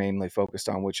you're mainly focused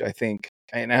on, which I think,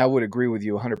 and I would agree with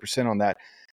you 100% on that.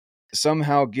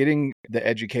 Somehow getting the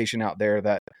education out there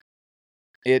that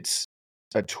it's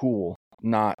a tool,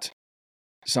 not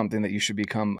something that you should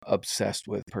become obsessed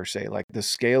with per se. Like the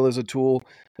scale is a tool,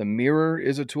 the mirror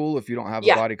is a tool. If you don't have a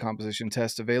Yeah. body composition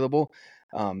test available,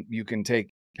 you can take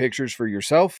pictures for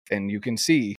yourself and you can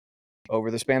see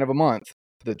over the span of a month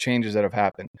the changes that have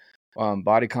happened.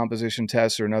 Body composition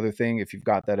tests are another thing. If you've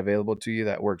got that available to you,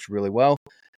 that works really well.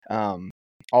 Um,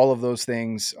 all of those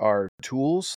things are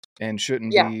tools and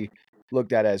shouldn't Yeah. be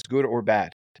looked at as good or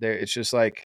bad. It's just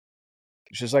like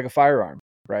a firearm,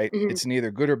 right? Mhm. It's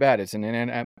neither good or bad. It's an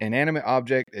inanimate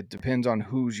object. It depends on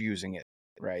who's using it,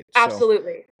 right? So,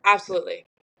 Absolutely. yeah, Absolutely.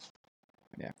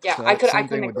 yeah. Yeah. So I that's could. I same thing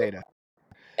couldn't with agree. data.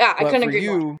 Yeah. I But couldn't for agree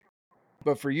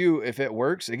more. you, if it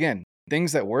works, again,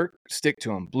 things that work, stick to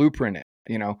them. Blueprint it.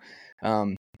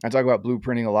 Um, I talk about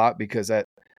blueprinting a lot because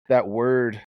that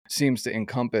word seems to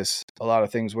encompass a lot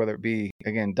of things, whether it be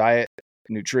again diet,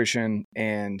 nutrition,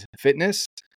 and fitness.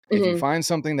 If you Mhm. find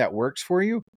something that works for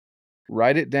you,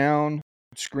 write it down,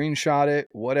 screenshot it,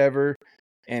 whatever,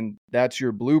 and that's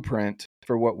your blueprint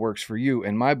for what works for you.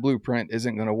 And my blueprint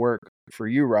isn't going to work for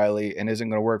you, Riley, and isn't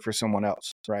going to work for someone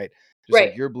else, right? Just like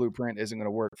Right. your blueprint isn't going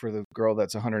to work for the girl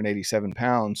that's 187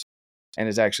 pounds and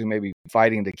is actually maybe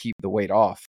fighting to keep the weight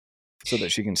off so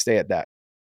that she can stay at that.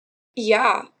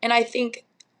 Yeah, and I think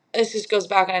this just goes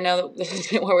back, and I know that this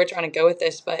isn't where we're trying to go with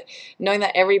this, but knowing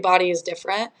that everybody is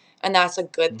different, and that's a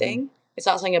good Hmm. thing. It's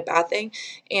not saying a bad thing.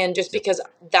 And just Yep. because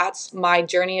that's my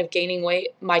journey of gaining weight,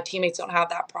 my teammates don't have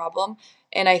that problem.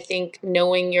 And I think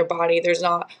knowing your body, there's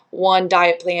not one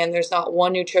diet plan, there's not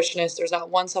one nutritionist, there's not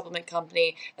one supplement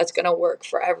company that's going to work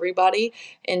for everybody.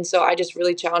 And so I just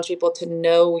really challenge people to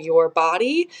know your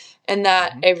body and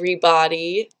that Hmm.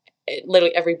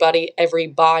 literally Yeah.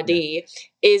 everybody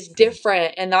is Hmm.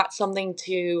 different and not something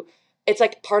to, it's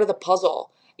like part of the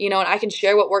puzzle, and I can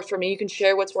share what worked for me. You can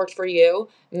share what's worked for you.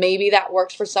 Maybe that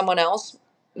works for someone else.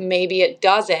 Maybe it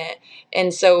doesn't. And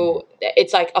Hmm. so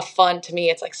it's like to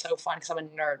me, it's like so fun because I'm a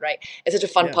nerd, right? It's such a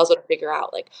fun Yeah. puzzle to figure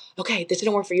out like, okay, this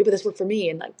didn't work for you, but this worked for me.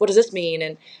 And like, what does this mean?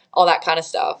 And all that kind of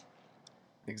stuff.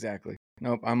 Exactly.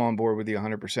 Nope, I'm on board with you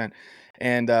 100%.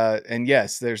 And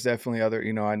yes, there's definitely other,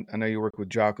 I know you work with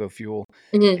Jocko Fuel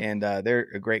Hmm. and they're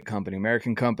a great company,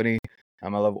 American company. I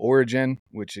love Origin,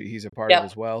 which he's a part of Yep.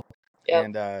 as well. Yep.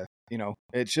 And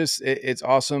it's just it's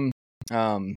awesome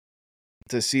um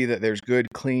to see that there's good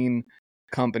clean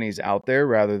companies out there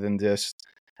rather than just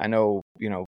I know,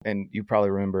 and you probably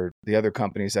remember the other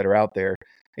companies that are out there.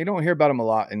 You don't hear about them a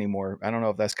lot anymore. I don't know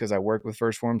if that's because I work with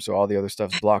First Form, so all the other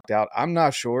stuff's blocked out. I'm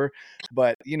not sure,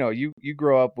 but you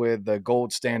grow up with the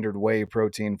gold standard whey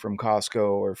protein from Costco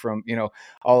or from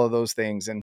all of those things,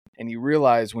 and you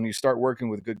realize when you start working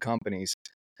with good companies,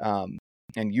 um,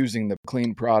 and using the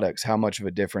clean products, how much of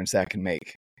a difference that can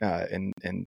make in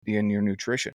your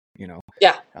nutrition,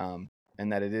 Yeah.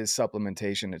 and that it is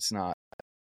supplementation. It's not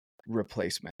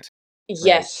replacement, right?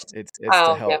 Yes. It's to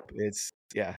Oh, help.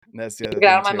 yep. That's the other Took it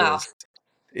out thing of my too is, mouth.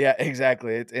 yeah,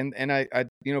 exactly. And I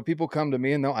people come to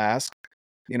me and they'll ask,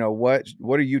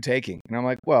 what are you taking? And I'm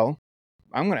like, well,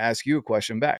 I'm going to ask you a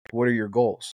question back. What are your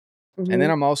goals? And then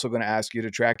Hmm. I'm also going to ask you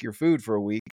to track your food for a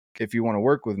week if you want to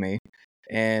work with me.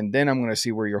 And then I'm going to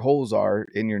see where your holes are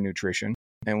in your nutrition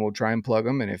and we'll try and plug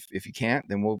them. And if you can't,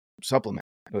 then we'll supplement,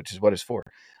 which is what it's for.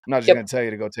 I'm not just going Yep. to tell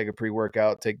you to go take a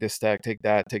pre-workout, take this stack, take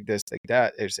that, take this, take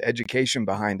that. There's education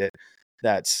behind it.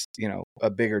 That's, a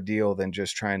bigger deal than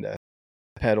just trying to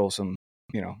peddle some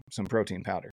protein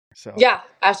powder. So Yeah,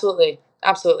 absolutely.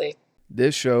 Absolutely.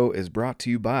 this show is brought to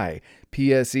you by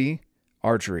PSE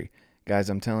Archery. Guys,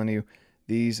 I'm telling you,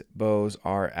 these bows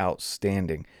are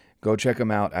outstanding. Go check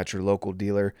them out at your local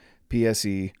dealer,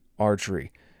 PSE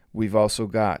Archery. We've also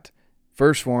got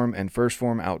First Form and First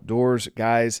Form Outdoors.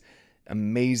 Guys,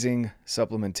 amazing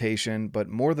supplementation, but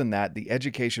more than that, the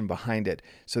education behind it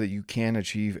so that you can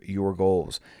achieve your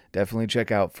goals. Definitely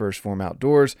check out First Form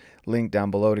Outdoors. Link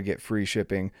down below to get free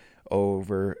shipping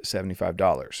over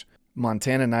 $75.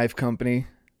 Montana Knife Company,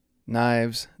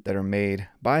 knives that are made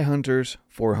by hunters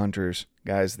for hunters.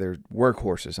 Guys, they're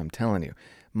workhorses, I'm telling you.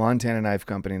 Montana Knife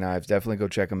Company knives, definitely go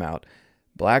check them out.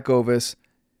 Black Ovis,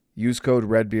 use code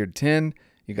REDBEARD10.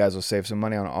 You guys will save some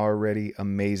money on already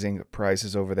amazing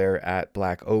prices over there at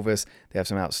Black Ovis. They have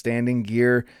some outstanding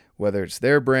gear, whether it's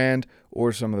their brand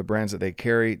or some of the brands that they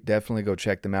carry. Definitely go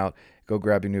check them out. Go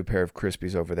grab your new pair of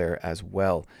Crispies over there as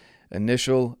well.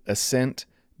 Initial Ascent,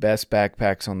 best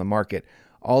backpacks on the market.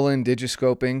 All in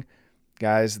digiscoping.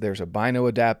 Guys, there's a bino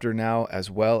adapter now as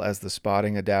well as the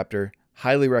spotting adapter.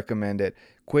 Highly recommend it.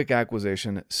 Quick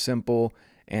acquisition, simple,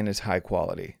 and is high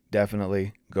quality.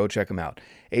 Definitely go check them out.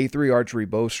 A3 Archery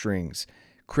Bowstrings,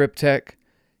 Cryptech,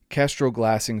 Kestrel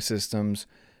Glassing Systems,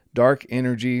 Dark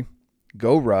Energy,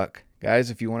 Go Ruck. Guys,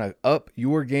 if you want to up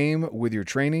your game with your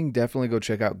training, definitely go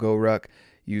check out Go Ruck.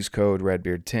 Use code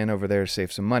REDBEARD10 over there to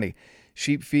save some money.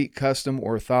 Sheep Feet Custom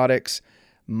Orthotics,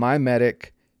 My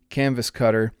Medic, Canvas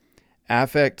Cutter,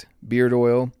 Affect Beard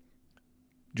Oil,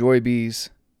 Joy Bees,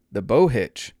 The Bow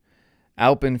Hitch,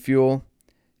 Alpen Fuel,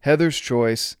 Heather's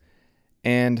Choice,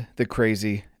 and the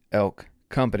Crazy Elk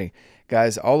Company.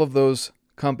 Guys, all of those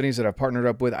companies that I've partnered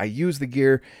up with, I use the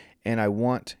gear and I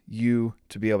want you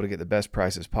to be able to get the best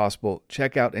prices possible.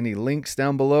 Check out any links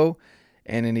down below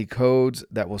and any codes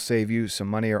that will save you some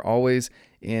money are always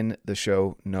in the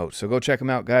show notes. So go check them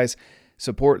out, guys.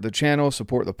 Support the channel,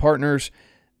 support the partners.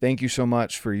 Thank you so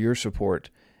much for your support.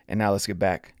 And now let's get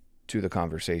back to the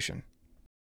conversation.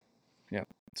 Yep.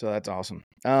 So that's awesome.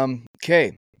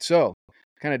 Okay. So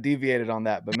kind of deviated on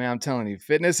that, but man, I'm telling you,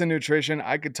 fitness and nutrition,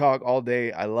 I could talk all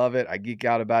day. I love it. I geek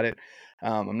out about it.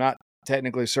 I'm not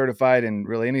technically certified in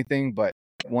really anything, but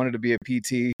wanted to be a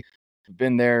PT.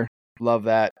 Been there. Love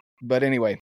that. But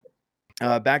anyway,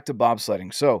 back to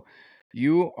bobsledding. So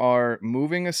you are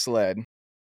moving a sled,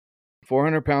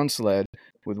 400-pound sled,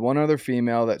 with one other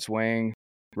female that's weighing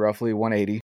roughly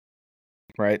 180,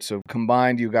 right? So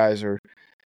combined, you guys are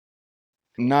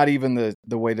not even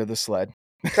the weight of the sled.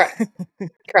 Correct.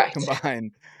 Correct.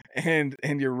 Combined. And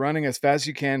you're running as fast as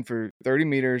you can for 30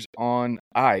 meters on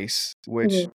ice,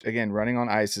 which Mhm. again, running on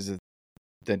ice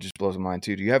that just blows my mind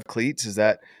too. Do you have cleats? Is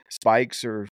that spikes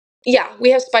or? Yeah, we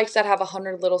have spikes that have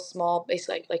 100 little small,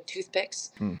 basically like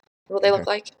toothpicks, what they Okay. look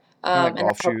like. Kind of like And that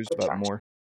golf helps shoes, with but traction. more.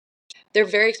 They're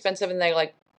very expensive and they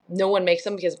like, no one makes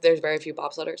them because there's very few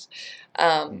bobsledders.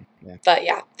 Yeah. But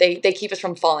yeah, they keep us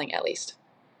from falling at least.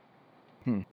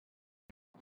 Hmm.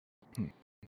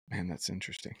 Man, that's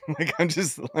interesting. Like I'm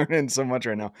just learning so much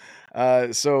right now.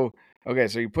 Okay,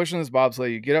 so you're pushing this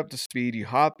bobsled, you get up to speed, you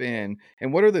hop in,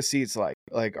 and what are the seats like?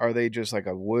 Like, are they just like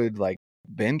a wood like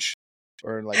bench,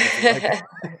 or like is it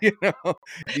like you know?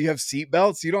 Do you have seat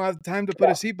belts? You don't have time to put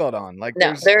a seatbelt on. Like,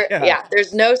 No, yeah.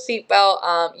 there's no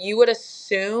seatbelt. You would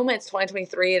assume it's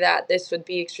 2023 that this would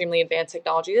be extremely advanced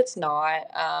technology. It's not.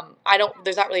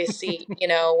 There's not really a seat.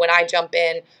 When I jump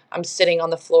in, I'm sitting on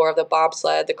the floor of the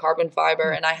bobsled, the carbon fiber,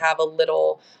 Hmm. and I have a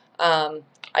little, I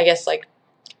guess like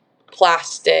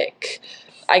plastic,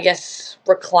 I guess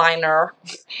recliner.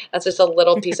 That's just a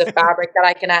little piece of fabric that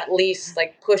I can at least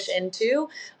like push into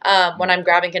when Hmm. I'm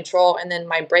grabbing control. And then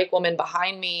my brake woman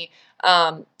behind me,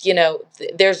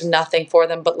 there's nothing for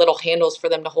them but little handles for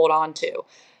them to hold on to.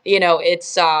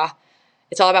 It's all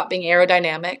about being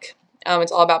aerodynamic.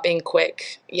 It's all about being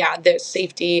quick. Yeah, the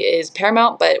safety is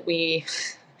paramount, but we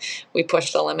we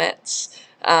push the limits.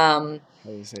 I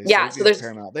would say Yeah, safety so is there's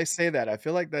paramount. They say that. I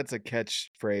feel like that's a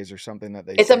catchphrase or something that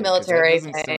they it's a say because that military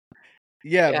doesn't thing. sound.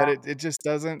 Yeah, Yeah. but it just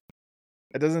doesn't.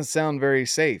 It doesn't sound very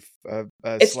safe. A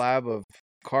It's slab of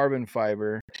carbon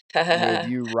fiber with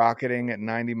you rocketing at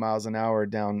 90 miles an hour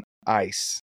down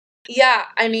ice. yeah,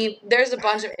 I mean, there's a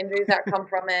bunch of injuries that come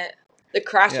from it. The Yeah.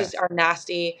 crashes are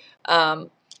nasty.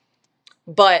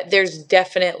 But there's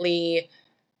definitely,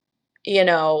 you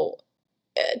know,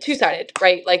 two-sided,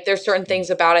 right? Like there's certain Mm, things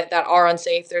about it that are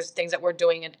unsafe. There's things that we're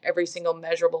doing in every single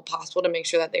measurable possible to make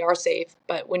sure that they are safe.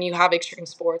 But when you have extreme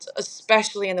sports,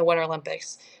 especially in the Winter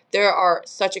Olympics, there are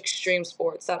such extreme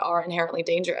sports that are inherently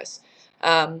dangerous.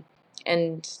 Um,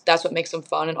 and that's what makes them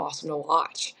fun and awesome to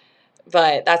watch.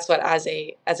 But that's what as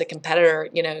a competitor,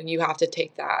 you have to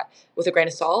take that with a grain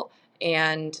of salt.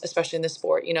 And especially in this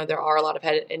sport, there are a lot of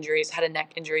head injuries, head and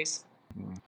neck injuries.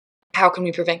 mm, How can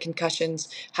we prevent concussions?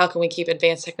 How can we keep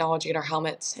advanced technology in our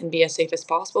helmets and be as safe as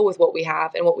possible with what we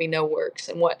have and what we know works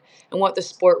and what the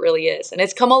sport really is? And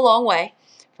it's come a long way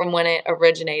from when it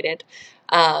originated.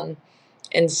 Um,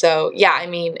 and so, yeah, I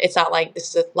mean, it's not like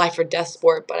this is a life or death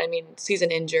sport, but I mean,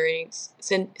 season-ending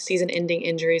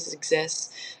injuries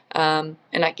exist. And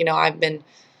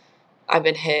I've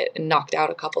been hit and knocked out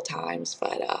a couple times,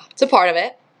 but it's a part of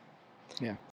it.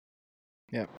 yeah.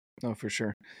 Yeah. No, for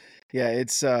sure. Yeah,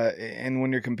 it's and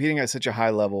when you're competing at such a high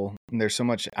level and there's so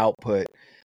much output,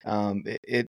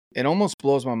 it almost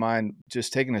blows my mind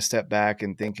just taking a step back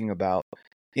and thinking about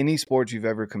any sport you've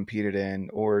ever competed in,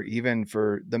 or even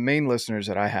for the main listeners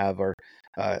that I have are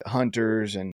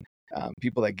hunters and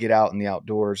people that get out in the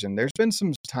outdoors. And there's been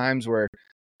some times where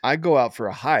I go out for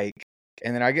a hike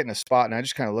and then I get in a spot and I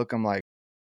just kind of look, I'm like,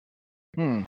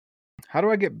 hmm, how do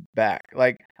I get back?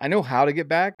 Like, I know how to get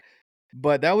back,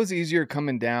 but that was easier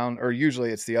coming down, or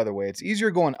usually it's the other way. It's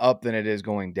easier going up than it is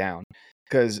going down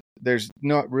because there's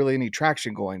not really any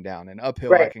traction going down. And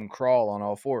uphill, I Right. can crawl on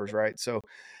all fours, right? So,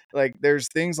 like, there's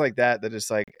things like that that it's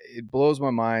like, it blows my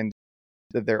mind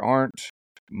that there aren't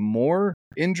more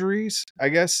injuries, I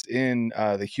guess, in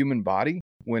the human body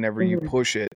whenever you Mhm.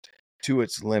 push it to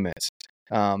its limits.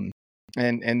 Um,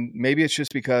 and maybe it's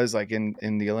just because, like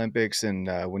in the Olympics and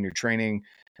when you're training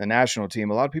the national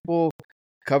team, a lot of people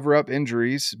cover up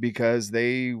injuries because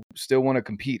they still want to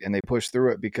compete and they push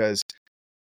through it because.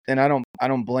 And I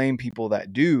don't blame people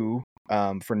that do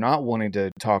for not wanting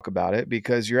to talk about it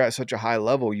because you're at such a high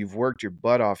level. You've worked your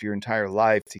butt off your entire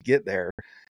life to get there.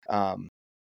 Um,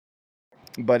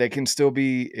 but it can still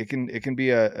be it can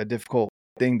be a difficult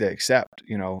thing to accept.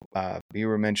 You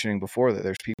were mentioning before that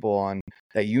there's people on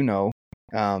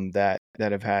that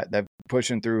that have had that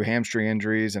pushing through hamstring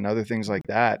injuries and other things like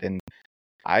that. And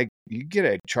you get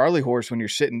a Charlie horse when you're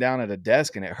sitting down at a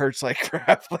desk and it hurts like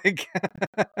crap, like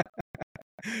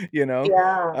you know.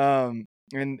 Yeah. um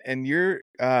and you're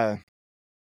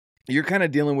kind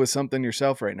of dealing with something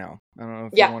yourself right now. I don't know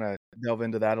if you Yeah. want to delve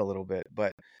into that a little bit,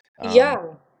 but um Yeah. go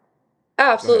ahead.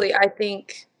 Absolutely. I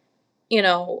think, you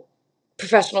know,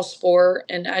 professional sport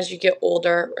and as you get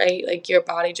older, right? Like your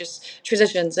body just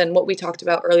transitions. And what we talked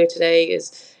about earlier today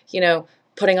is,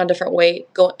 putting on different weight,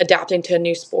 adapting to a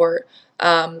new sport,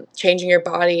 changing your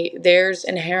body. There's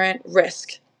inherent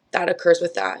risk that occurs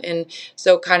with that. And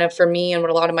so kind of for me and what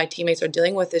a lot of my teammates are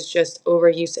dealing with is just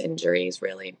overuse injuries,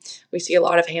 really. We see a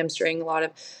lot of hamstring, a lot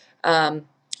of um,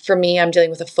 for me, I'm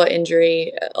dealing with a foot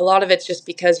injury. A lot of it's just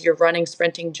because you're running,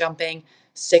 sprinting, jumping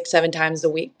 6, 7 times a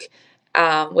week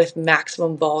with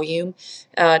maximum volume,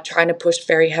 trying to push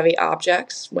very heavy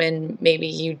objects when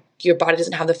maybe your body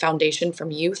doesn't have the foundation from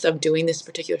youth of doing this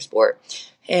particular sport.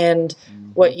 And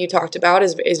Hmm. what you talked about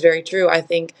is very true. I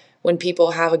think when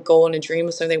people have a goal and a dream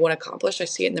of something they want to accomplish, I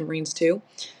see it in the Marines too.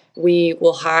 We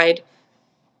will hide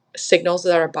signals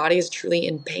that our body is truly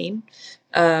in pain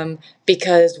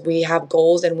because we have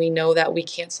goals and we know that we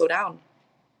can't slow down.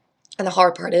 And the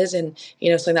hard part is, and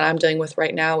something that I'm dealing with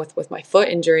right now with my foot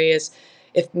injury is,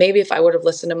 if I would have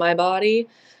listened to my body,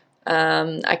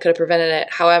 I could have prevented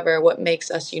it. However, what makes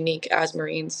us unique as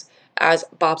Marines, as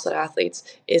bobsled athletes,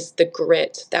 is the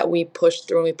grit that we push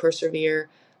through and we persevere.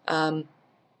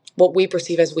 What we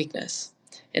perceive as weakness,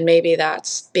 and maybe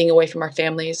that's being away from our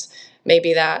families.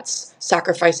 Maybe that's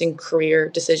sacrificing career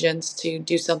decisions to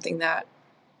do something that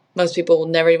most people will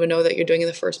never even know that you're doing in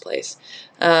the first place.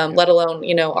 Yeah. Let alone,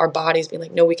 our bodies being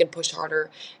like, no, we can push harder.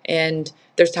 And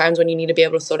there's times when you need to be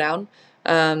able to slow down.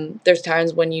 There's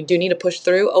times when you do need to push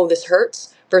through. Oh, this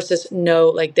hurts versus no,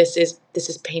 like this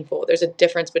is painful. There's a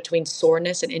difference between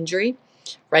soreness and injury,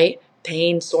 right?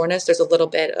 Pain, soreness. There's a little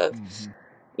bit of,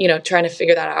 Hmm. trying to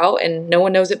figure that out, and no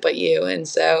one knows it but you. And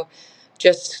so,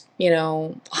 just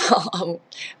a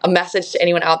message to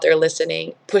anyone out there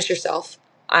listening: push yourself.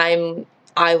 I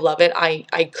love it.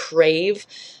 I crave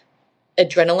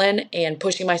adrenaline and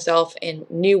pushing myself and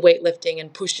new weightlifting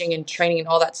and pushing and training and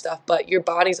all that stuff. But your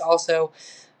body's also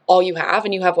all you have,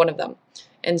 and you have one of them.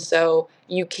 And so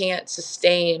you can't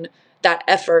sustain that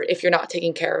effort if you're not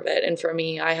taking care of it. And for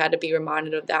me, I had to be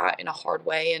reminded of that in a hard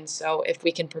way. And so if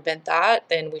we can prevent that,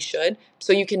 then we should.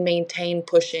 So you can maintain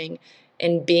pushing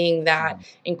and being that Mhm.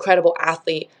 incredible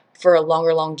athlete for a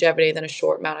longer longevity than a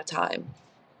short amount of time.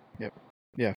 Yep.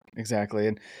 Yeah,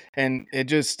 exactly. And it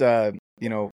just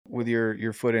with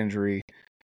your foot injury,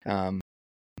 um,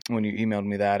 when you emailed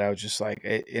me that, I was just like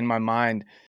in my mind,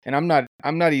 and I'm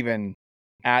not even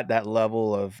at that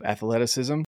level of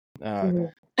athleticism, uh,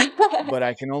 Mhm. but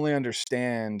I can only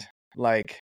understand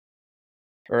like,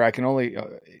 or I can only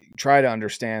try to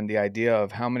understand the idea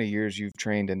of how many years you've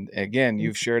trained, and again,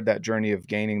 you've shared that journey of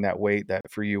gaining that weight that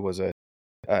for you was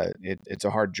it's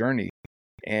a hard journey,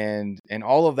 and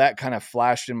all of that kind of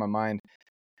flashed in my mind,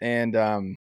 and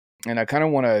I kind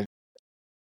of want to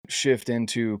shift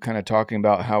into kind of talking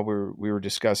about how we were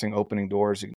discussing opening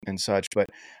doors and such. But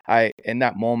I, in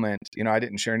that moment, I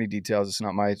didn't share any details. It's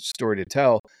not my story to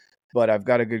tell, but I've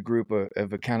got a good group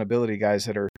of accountability guys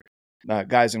that are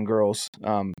guys and girls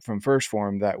from First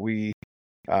Form that we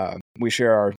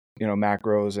share our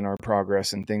macros and our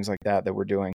progress and things like that we're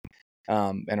doing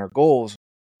and our goals.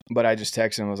 But I just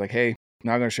texted him. I was like, hey,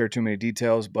 not going to share too many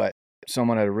details, but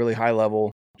someone at a really high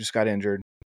level just got injured.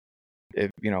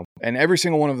 And every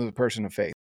single one of them is a person of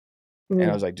faith. And I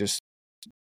Mhm. was like, just,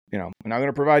 I'm not going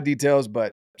to provide details,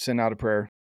 but send out a prayer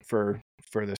for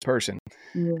this person.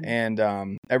 Mhm.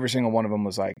 And every single one of them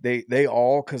was like, they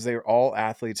all, because they were all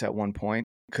athletes at one point,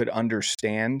 could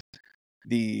understand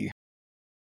the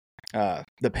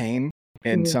pain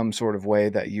in Mhm. some sort of way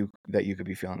that you could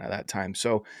be feeling at that time.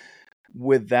 So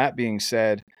with that being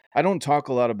said, I don't talk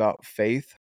a lot about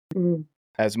faith Mhm.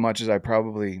 as much as I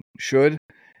probably should.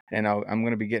 And I'm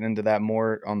going to be getting into that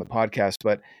more on the podcast,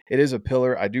 but it is a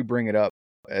pillar. I do bring it up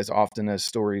as often as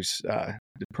stories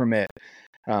permit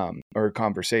or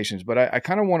conversations. But I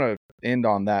kind of want to end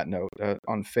on that note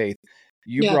on faith.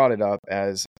 You Yeah. brought it up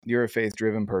as you're a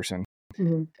faith-driven person,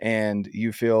 Mhm. and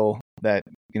you feel that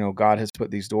God has put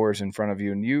these doors in front of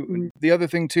you. And Mhm. the other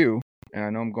thing too, and I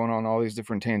know I'm going on all these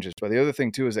different tangents, but the other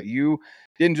thing too is that you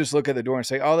didn't just look at the door and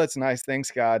say, "Oh, that's nice, thanks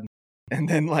God," and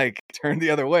then like turn the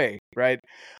other way, right?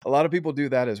 A lot of people do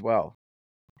that as well.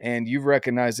 And you've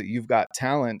recognized that you've got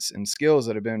talents and skills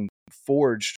that have been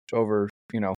forged over,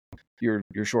 your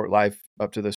short life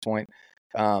up to this point,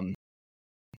 um,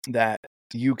 that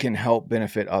you can help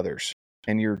benefit others.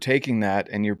 And you're taking that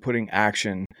and you're putting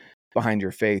action behind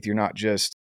your faith. You're not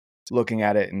just looking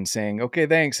at it and saying, okay,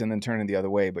 thanks, and then turning the other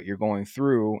way, but you're going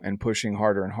through and pushing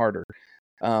harder and harder.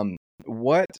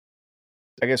 What,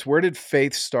 I guess, where did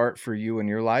faith start for you in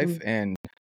your life? Mhm. And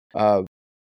uh,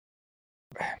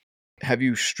 have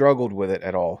you struggled with it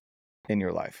at all in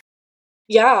your life?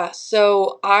 Yeah,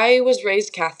 so I was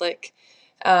raised Catholic.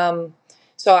 Um,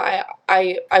 so I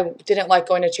didn't like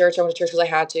going to church. I went to church because I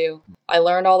had to. I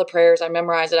learned all the prayers. I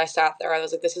memorized it. I sat there. I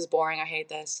was like, this is boring. I hate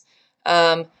this.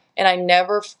 Um, and I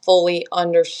never fully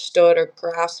understood or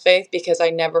grasped faith because I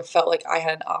never felt like I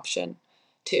had an option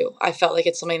to. I felt like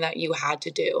it's something that you had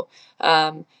to do.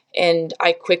 And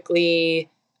I quickly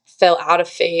fell out of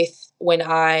faith when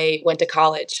I went to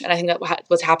college. And I think that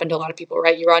what's happened to a lot of people,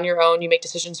 right? You're on your own, you make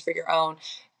decisions for your own,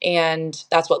 and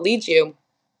that's what leads you.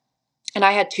 And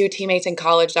I had two teammates in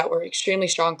college that were extremely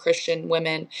strong Christian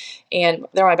women, and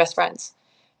they're my best friends.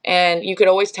 And you could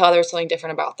always tell there was something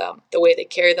different about them. The way they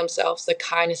carried themselves, the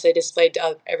kindness they displayed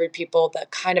to every people, the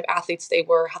kind of athletes they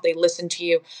were, how they listened to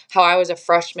you, how I was a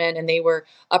freshman and they were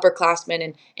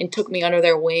upperclassmen and took me under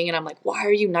their wing. And I'm like, why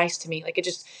are you nice to me? Like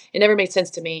it never made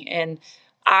sense to me. And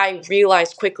I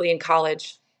realized quickly in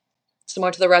college,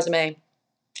 similar to the resume,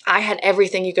 I had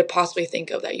everything you could possibly think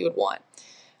of that you would want.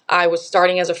 I was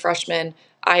starting as a freshman.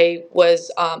 I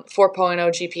was 4.0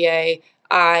 GPA.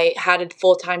 I had a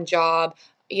full time job.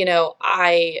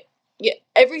 Yeah,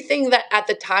 everything that at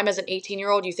the time as an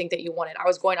 18-year-old you think that you wanted. I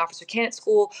was going to officer candidate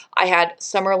school. I had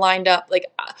summer lined up. Like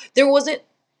there wasn't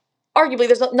arguably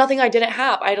there's nothing I didn't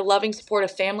have. I had a loving,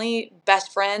 supportive family,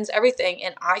 best friends, everything,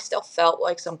 and I still felt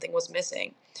like something was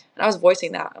missing. And I was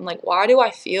voicing that. I'm like, why do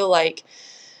I feel like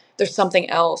there's something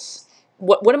else?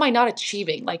 What am I not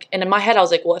achieving? Like, and in my head, I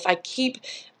was like, well, if I keep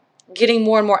getting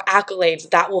more and more accolades,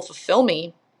 that will fulfill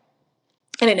me.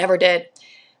 And it never did.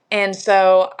 And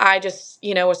so I just,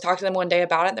 was talking to them one day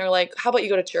about it. And they're like, how about you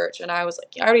go to church? And I was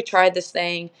like, I already tried this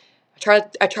thing.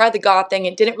 I tried the God thing.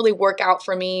 It didn't really work out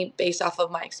for me based off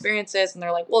of my experiences. And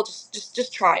they're like, well,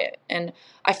 just try it. And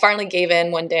I finally gave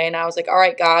in one day and I was like, all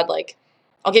right, God, like,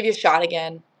 I'll give you a shot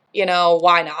again.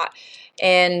 Why not?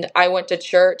 And I went to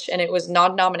church, and it was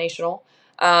non-denominational.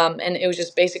 And it was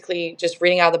just basically just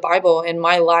reading out of the Bible. And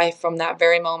my life from that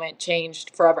very moment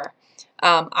changed forever.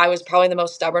 I was probably the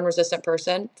most stubborn, resistant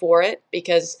person for it,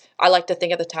 because I like to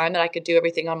think at the time that I could do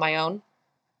everything on my own.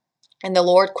 And the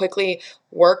Lord quickly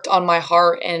worked on my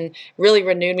heart and really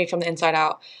renewed me from the inside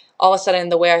out. All of a sudden,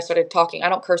 the way I started talking, I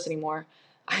don't curse anymore.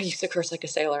 I used to curse like a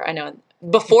sailor. I know.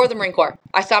 Before the Marine Corps.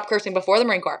 I stopped cursing before the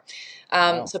Marine Corps.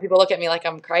 Wow. So people look at me like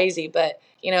I'm crazy, but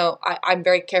I'm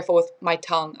very careful with my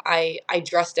tongue. I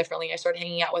dress differently. I started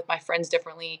hanging out with my friends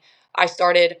differently. I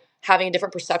started having a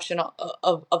different perception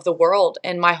of the world,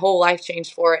 and my whole life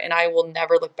changed for it. And I will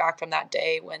never look back from that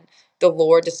day when the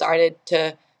Lord decided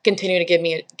to continue to give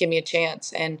me a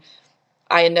chance. And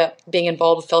I ended up being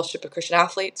involved with Fellowship of Christian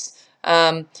Athletes.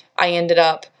 I ended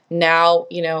up now,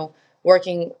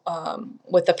 working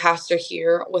with the pastor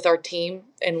here with our team,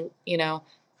 and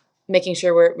making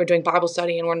sure we're doing Bible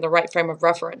study and we're in the right frame of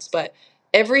reference. But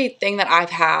everything that I've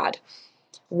had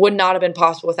would not have been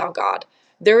possible without God.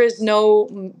 There is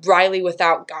no Riley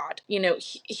without God.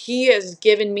 He has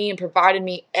given me and provided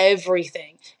me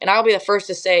everything. And I'll be the first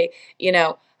to say,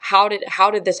 how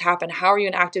did this happen? How are you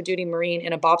an active duty Marine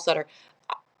and a bobsledder?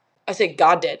 I say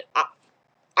God did.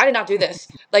 I did not do this.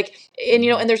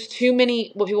 And there's too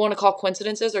many what people want to call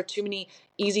coincidences, or too many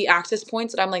easy access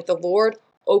points that I'm like, the Lord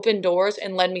opened doors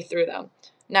and led me through them.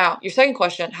 Now, your second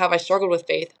question, have I struggled with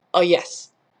faith? Oh, yes.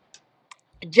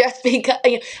 Just because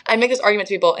I make this argument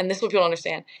to people, and this is what people don't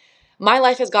understand. My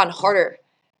life has gotten harder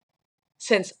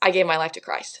since I gave my life to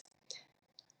Christ.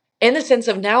 In the sense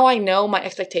of, now I know my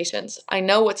expectations. I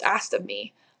know what's asked of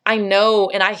me. I know,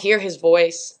 and I hear his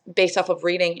voice based off of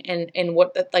reading and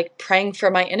what, like, praying for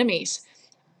my enemies,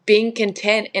 being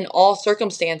content in all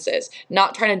circumstances,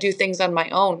 not trying to do things on my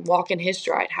own, walk in his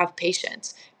stride, have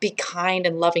patience, be kind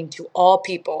and loving to all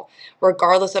people,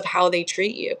 regardless of how they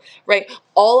treat you, right?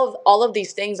 All of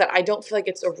these things that I don't feel like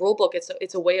it's a rule book.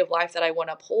 It's a way of life that I want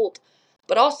to uphold,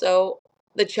 but also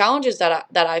the challenges that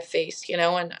I faced,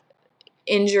 and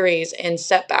injuries and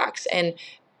setbacks. And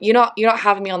you're not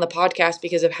having me on the podcast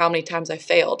because of how many times I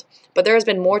failed, but there has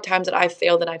been more times that I've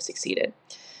failed than I've succeeded.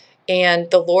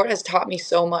 And the Lord has taught me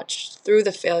so much through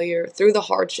the failure, through the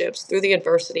hardships, through the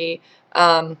adversity,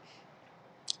 that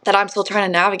I'm still trying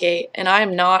to navigate. And I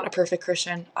am not a perfect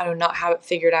Christian. I do not have it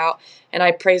figured out. And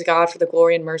I praise God for the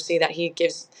glory and mercy that he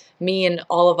gives me and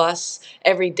all of us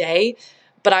every day.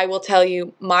 But I will tell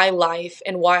you my life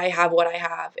and why I have what I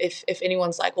have. If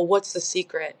anyone's like, well, what's the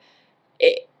secret?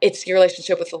 It's your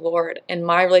relationship with the Lord. And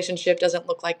my relationship doesn't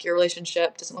look like your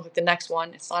relationship, doesn't look like the next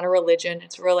one. It's not a religion,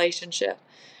 it's a relationship.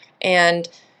 And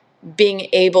being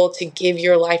able to give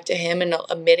your life to him and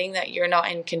admitting that you're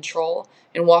not in control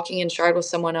and walking in stride with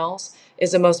someone else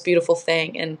is the most beautiful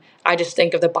thing. And I just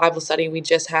think of the Bible study we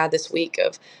just had this week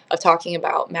of talking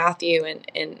about Matthew,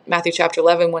 and Matthew chapter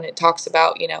 11, when it talks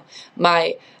about,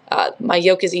 my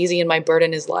yoke is easy and my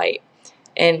burden is light.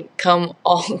 And come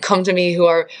to me who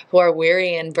are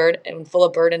weary and full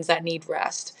of burdens that need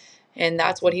rest. And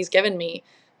that's what he's given me.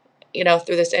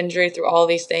 Through this injury, through all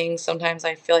these things, sometimes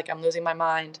I feel like I'm losing my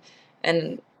mind,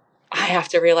 and I have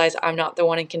to realize I'm not the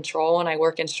one in control, and I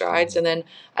work in strides. And then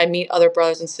I meet other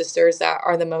brothers and sisters that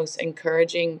are the most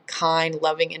encouraging, kind,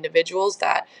 loving individuals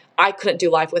that I couldn't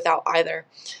do life without either.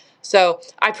 So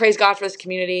I praise God for this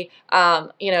community.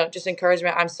 Just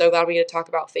encouragement. I'm so glad we get to talk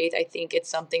about faith. I think it's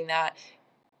something that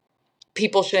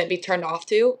people shouldn't be turned off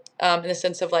to, in the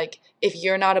sense of, like, if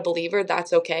you're not a believer,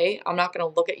 that's okay. I'm not going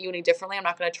to look at you any differently. I'm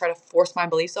not going to try to force my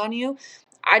beliefs on you.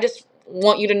 I just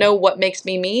want you to know what makes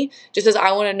me me, just as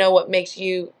I want to know what makes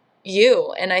you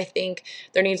you. And I think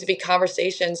there needs to be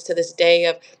conversations to this day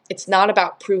of, it's not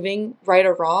about proving right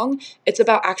or wrong. It's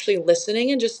about actually listening,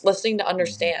 and just listening to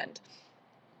understand.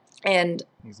 And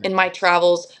in my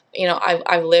travels,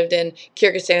 I've lived in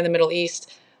Kyrgyzstan in the Middle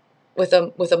East with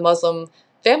a Muslim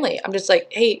family. I'm just like,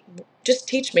 hey, just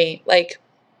teach me, like,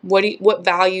 what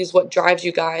values, what drives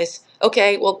you guys?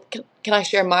 Okay, well, can I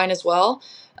share mine as well?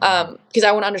 Because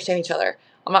I want to understand each other.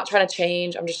 I'm not trying to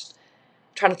change. I'm just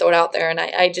trying to throw it out there. And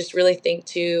I just really think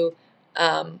too,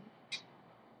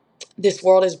 this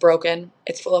world is broken.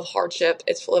 It's full of hardship.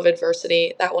 It's full of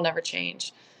adversity. That will never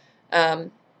change.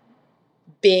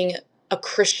 Being a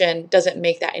Christian doesn't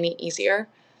make that any easier,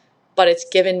 but it's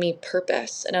given me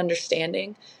purpose and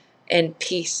understanding and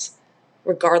peace,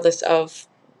 regardless of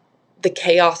the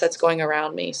chaos that's going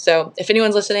around me. So if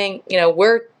anyone's listening,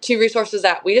 we're two resources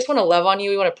that we just want to love on you.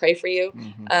 We want to pray for you.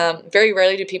 Very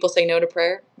rarely do people say no to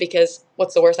prayer, because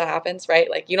what's the worst that happens, right?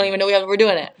 Like, you don't even know we're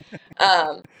doing it.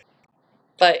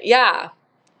 But yeah.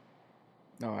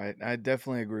 No, I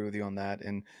definitely agree with you on that.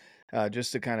 And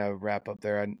just to kind of wrap up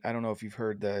there, I don't know if you've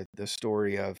heard the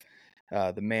story of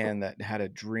the man that had a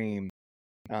dream.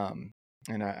 Um,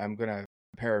 and I'm going to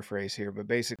paraphrase here, but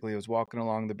basically, he was walking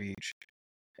along the beach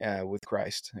with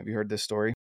Christ. Have you heard this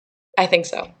story? I think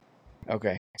so.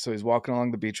 Okay, so he's walking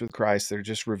along the beach with Christ. They're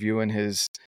just reviewing his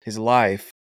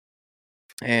life,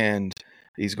 and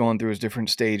he's going through his different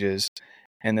stages.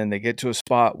 And then they get to a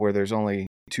spot where there's only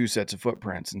two sets of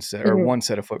footprints instead, or Mhm. one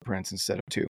set of footprints instead of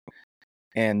two.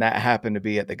 And that happened to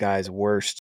be at the guy's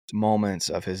worst moments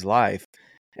of his life.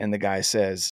 And the guy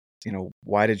says,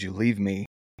 why did you leave me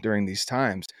during these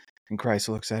times? And Christ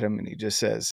looks at him and he just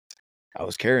says, I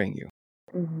was carrying you.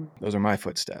 Mhm. Those are my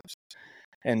footsteps.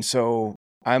 And so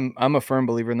I'm a firm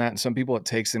believer in that. And some people, it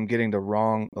takes them getting to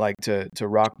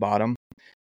rock bottom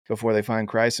before they find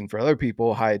Christ. And for other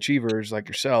people, high achievers like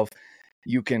yourself,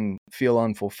 you can feel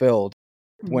unfulfilled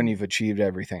when Mhm. you've achieved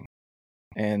everything.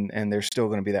 And there's still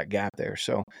going to be that gap there.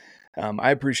 So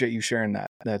I appreciate you sharing that.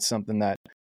 That's something that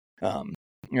um,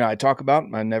 I talk about.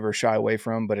 I never shy away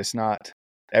from, but it's not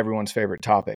everyone's favorite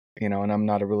topic. And I'm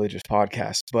not a religious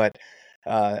podcast, but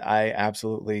I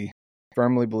absolutely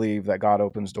firmly believe that God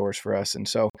opens doors for us, and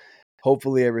so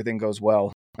hopefully everything goes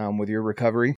well with your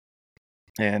recovery,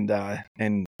 and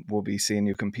we'll be seeing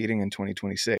you competing in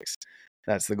 2026.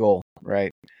 That's the goal,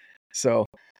 right? So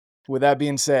with that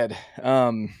being said,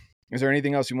 is there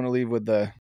anything else you want to leave with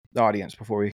the audience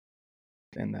before we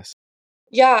end this?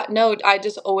 Yeah, no, I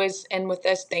just always end with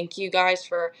this. Thank you guys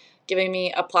for giving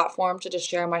me a platform to just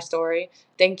share my story.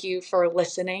 Thank you for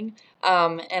listening.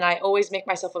 And I always make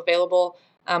myself available.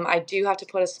 I do have to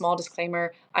put a small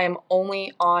disclaimer. I am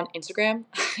only on Instagram,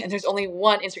 and there's only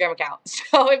one Instagram account.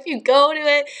 So if you go to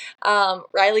it,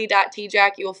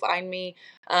 Riley.Tejcek, you will find me.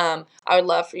 I would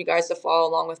love for you guys to follow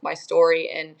along with my story.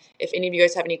 And if any of you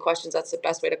guys have any questions, that's the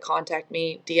best way to contact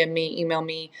me. DM me, email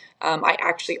me. I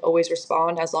actually always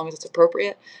respond as long as it's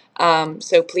appropriate.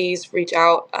 So please reach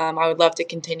out. I would love to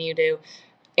continue to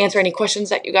answer any questions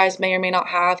that you guys may or may not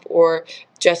have, or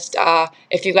just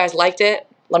if you guys liked it,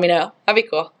 let me know. That'd be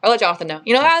cool. I'll let Jonathan know.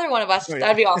 Either one of us, Oh yeah,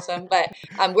 that'd be awesome. But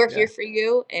we're here yeah. for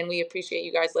you, and we appreciate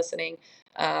you guys listening.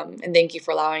 And thank you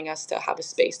for allowing us to have a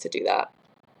space to do that.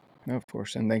 No, of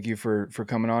course, and thank you for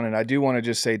coming on. And I do want to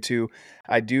just say too,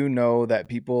 I do know that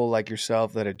people like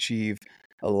yourself that achieve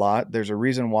a lot. There's a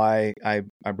reason why I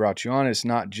brought you on. It's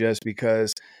not just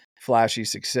because flashy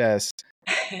success.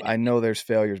 I know there's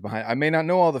failures behind. I may not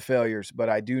know all the failures, but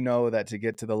I do know that to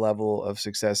get to the level of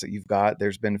success that you've got,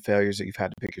 there's been failures that you've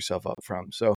had to pick yourself up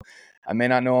from. So I may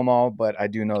not know them all, but I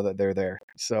do know that they're there.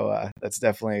 So that's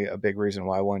definitely a big reason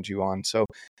why I wanted you on. So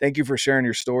thank you for sharing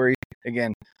your story.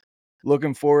 Again,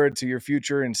 looking forward to your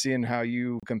future and seeing how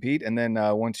you compete. And then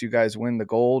once you guys win the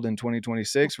gold in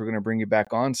 2026, we're going to bring you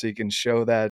back on so you can show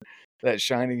that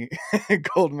shiny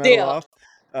gold medal Deal. off.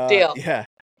 Deal. Yeah.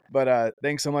 But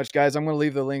thanks so much, guys. I'm going to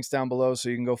leave the links down below so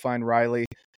you can go find Riley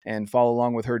and follow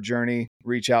along with her journey.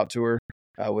 Reach out to her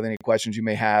with any questions you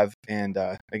may have. And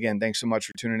again, thanks so much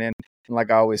for tuning in. And like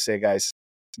I always say, guys,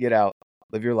 get out,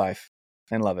 live your life,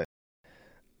 and love it.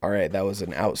 All right, that was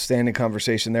an outstanding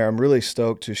conversation there. I'm really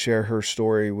stoked to share her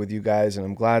story with you guys, and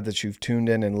I'm glad that you've tuned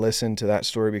in and listened to that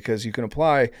story because you can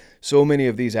apply so many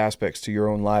of these aspects to your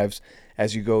own lives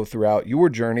as you go throughout your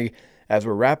journey. As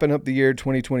we're wrapping up the year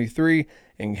 2023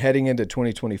 and heading into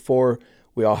 2024,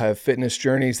 we all have fitness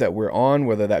journeys that we're on,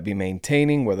 whether that be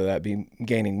maintaining, whether that be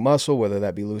gaining muscle, whether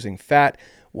that be losing fat,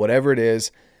 whatever it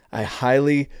is. I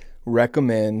highly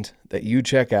recommend that you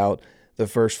check out the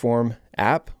First Form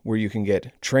app where you can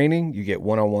get training, you get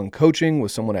one-on-one coaching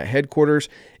with someone at headquarters.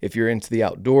 If you're into the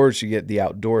outdoors, you get the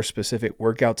outdoor specific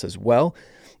workouts as well.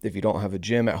 If you don't have a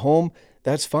gym at home,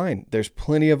 that's fine. There's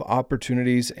plenty of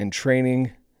opportunities and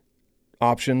training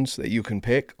options that you can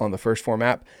pick on the First Form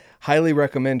app. Highly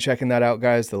recommend checking that out,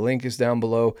 guys. The link is down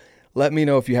below. Let me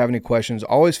know if you have any questions.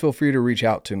 Always feel free to reach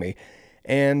out to me.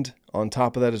 And on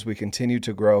top of that, as we continue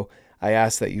to grow, I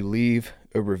ask that you leave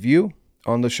a review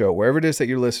on the show, wherever it is that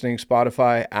you're listening,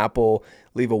 Spotify, Apple.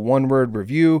 Leave a one-word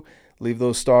review, leave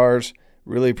those stars.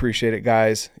 Really appreciate it,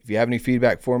 guys. If you have any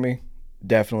feedback for me,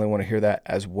 definitely want to hear that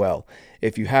as well.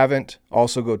 If you haven't,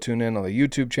 also go tune in on the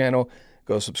YouTube channel,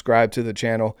 go subscribe to the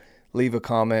channel, leave a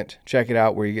comment, check it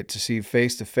out where you get to see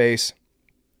face-to-face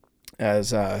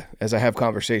as I have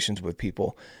conversations with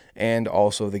people, and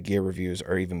also the gear reviews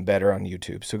are even better on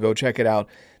YouTube. So go check it out.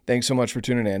 Thanks so much for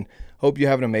tuning in. Hope you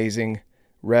have an amazing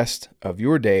rest of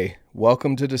your day.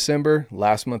 Welcome to December,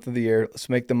 last month of the year. Let's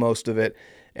make the most of it.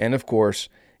 And of course,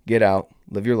 get out,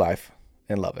 live your life,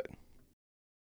 and love it.